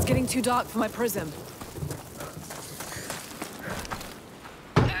 It's getting too dark for my prism.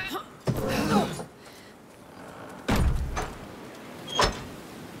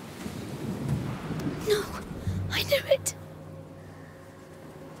 No, I knew it.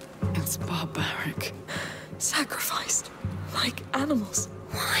 It's barbaric. Sacrificed, like animals.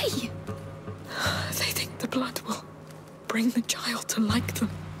 Why? They think the blood will bring the child to like them.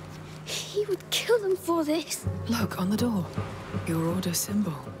 He would kill them for this. Look, on the door. Your order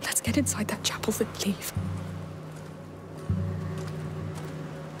symbol. Let's get inside that chapel and leave.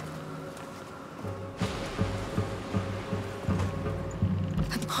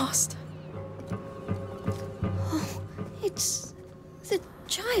 At last. Oh, it's the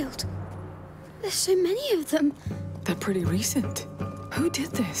child. There's so many of them. They're pretty recent. Who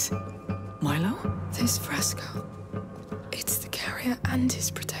did this? Milo? This fresco. It's the carrier and his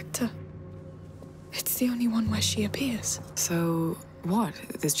protector. It's the only one where she appears. So, what?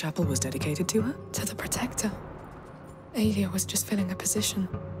 This chapel was dedicated to her? To the protector. Aelia was just filling a position.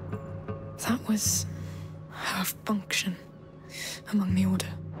 That was her function among the Order.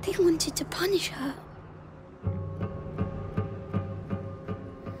 They wanted to punish her.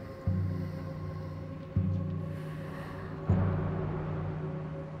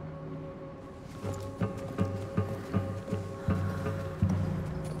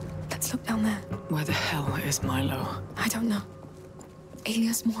 Let's look down there. Where the hell is Milo? I don't know.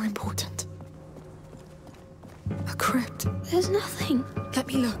 Aelia's more important. A crypt. There's nothing. Let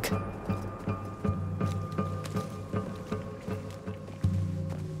me look.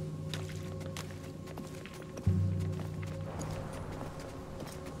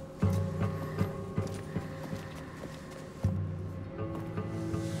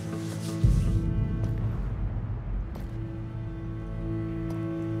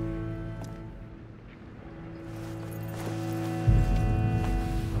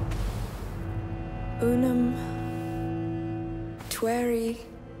 Unum tueri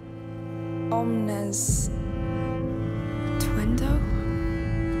omnes tuendo?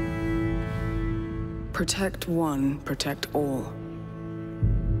 Protect one, protect all.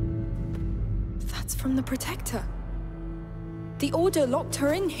 That's from the Protector. The Order locked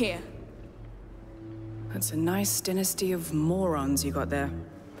her in here. That's a nice dynasty of morons you got there.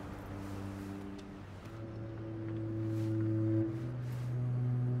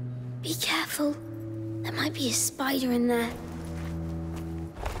 Be careful. There might be a spider in there.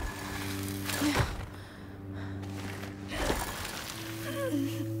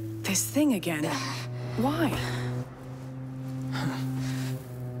 This thing again. Why?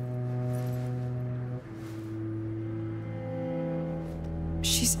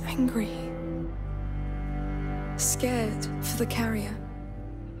 She's angry. Scared for the carrier.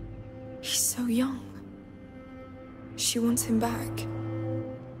 He's so young. She wants him back.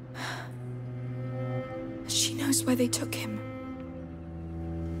 She knows where they took him.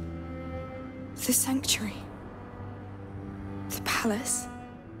 The sanctuary. The palace.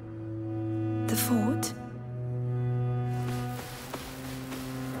 The fort.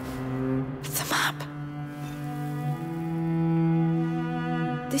 The map.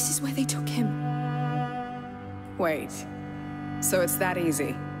 This is where they took him. Wait. So it's that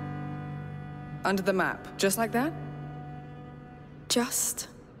easy? Under the map, just like that? Just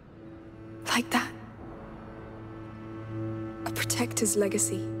like that. A protector's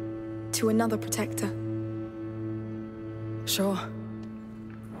legacy to another protector. Sure.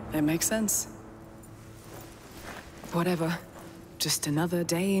 It makes sense. Whatever. Just another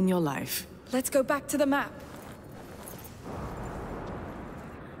day in your life. Let's go back to the map.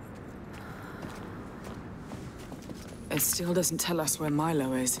 It still doesn't tell us where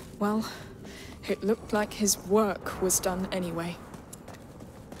Milo is. Well, it looked like his work was done anyway.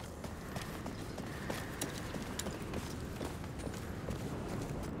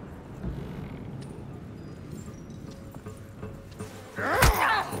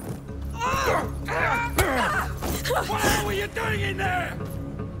 What the hell were you doing in there?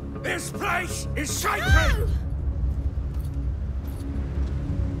 This place is sacred!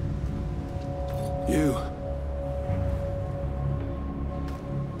 You.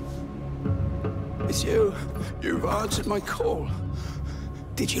 It's you. You've answered my call.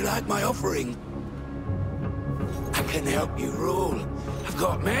 Did you like my offering? I can help you rule. I've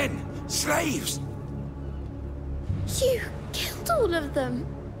got men, slaves. You killed all of them.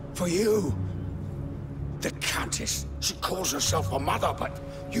 For you. The Countess, she calls herself a mother, but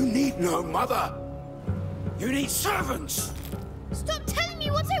you need no mother. You need servants. Stop telling me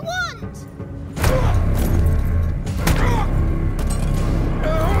what I want!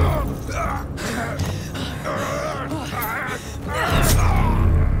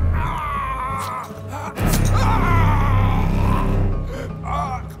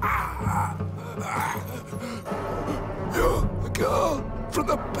 You're the girl from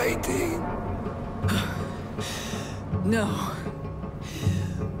the painting. No.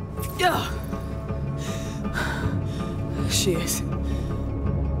 Yeah. She is.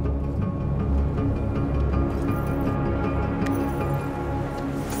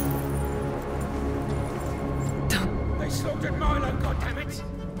 They slaughtered Milo, goddammit!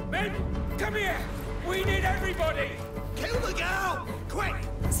 Men, come here! We need everybody! Kill the girl! Quick!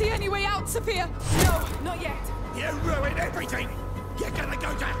 See any way out, Sophia? No, not yet. You ruined everything! You're gonna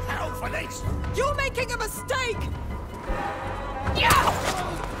go to hell for this! You're making a mistake! Yeah!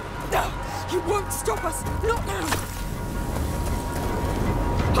 No! You won't stop us! Not now!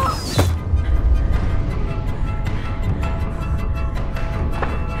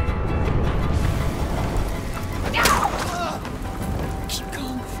 Keep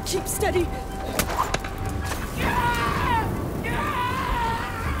calm. Keep steady.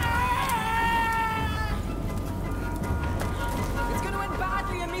 It's gonna end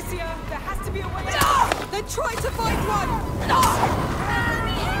badly, Amicia. There has to be a way out. Then try to find one!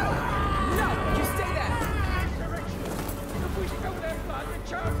 No, you stay there. If we spill their blood, the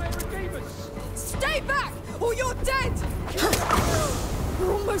child may redeem us! Stay back, or you're dead!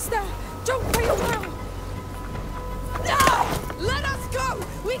 We're almost there. Don't fail now! No! Let us go!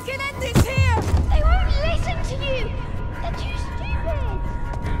 We can end this here! They won't listen to you! They're too stupid!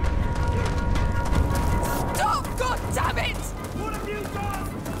 Stop, goddammit! What have you done?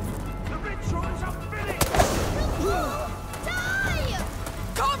 The ritual is unfinished! Die!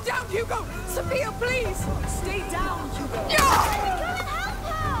 Calm down, Hugo! Sophia, please! Stay down, Hugo. Come and help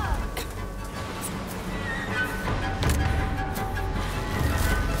her!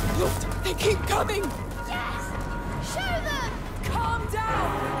 Look, they keep coming! Yes! Show them! Calm down.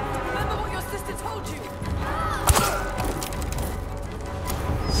 Remember what your sister told you.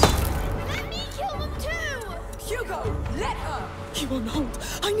 Let me kill them too! Hugo, let her. you on hold.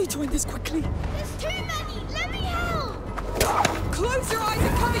 I need to end this quickly. There's too many! Let me help! Close your eyes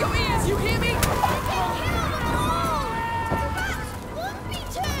and cover your ears, you hear me? They can kill them all! The rats won't be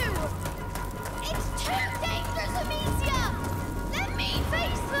too! It's too dangerous, Amicia! Let me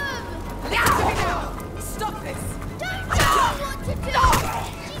face them! Listen to me now! Stop this! Don't tell me what to do!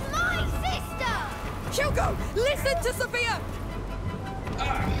 She's my sister! Hugo, listen to Sophia!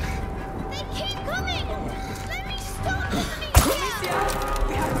 They keep coming! Let me stop them, Amicia,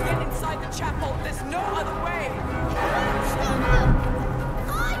 we have to get inside the chapel. There's no other way. Don't stop them!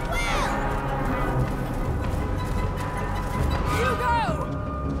 I will! Hugo!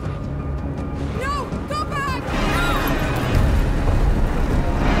 No, go back!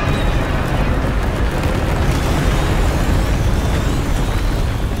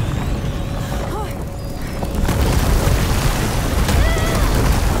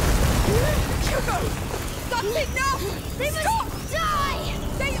 Hugo! Stop it now! Stop! Die!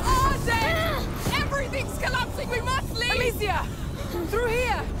 They are dead! Everything's collapsing! We must leave! Amicia! Through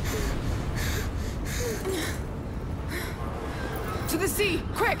here! To the sea!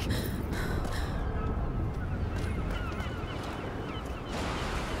 Quick!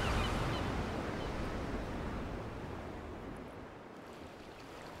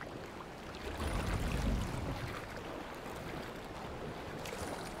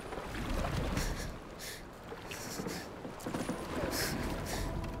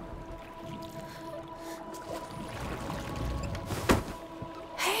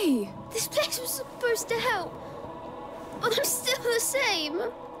 Hey! This place was supposed to help, but I'm still the same.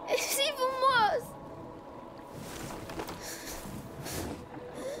 It's even worse.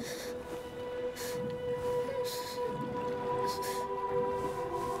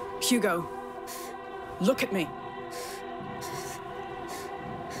 Hugo, look at me.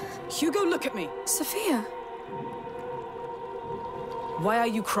 Hugo, look at me. Sophia. Why are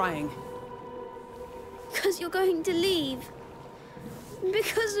you crying? Because you're going to leave.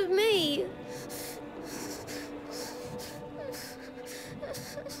 Because of me.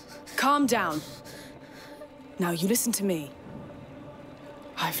 Calm down. Now you listen to me.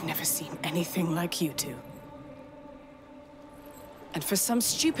 I've never seen anything like you two. And for some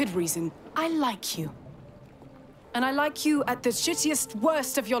stupid reason, I like you. And I like you at the shittiest,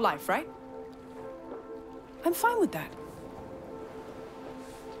 worst of your life, right? I'm fine with that.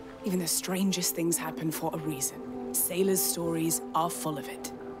 Even the strangest things happen for a reason. Sailors' stories are full of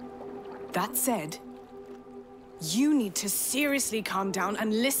it. That said, you need to seriously calm down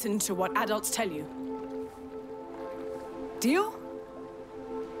and listen to what adults tell you. Deal?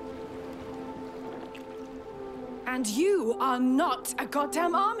 And you are not a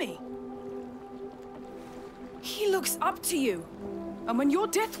goddamn army. He looks up to you. And when your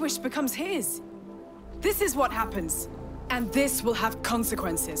death wish becomes his, this is what happens. And this will have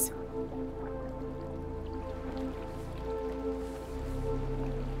consequences.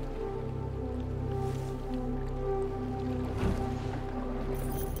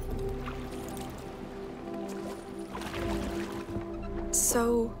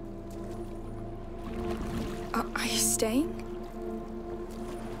 So... are you staying?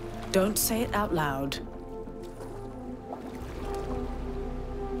 Don't say it out loud.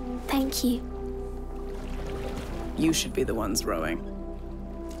 Thank you. You should be the ones rowing.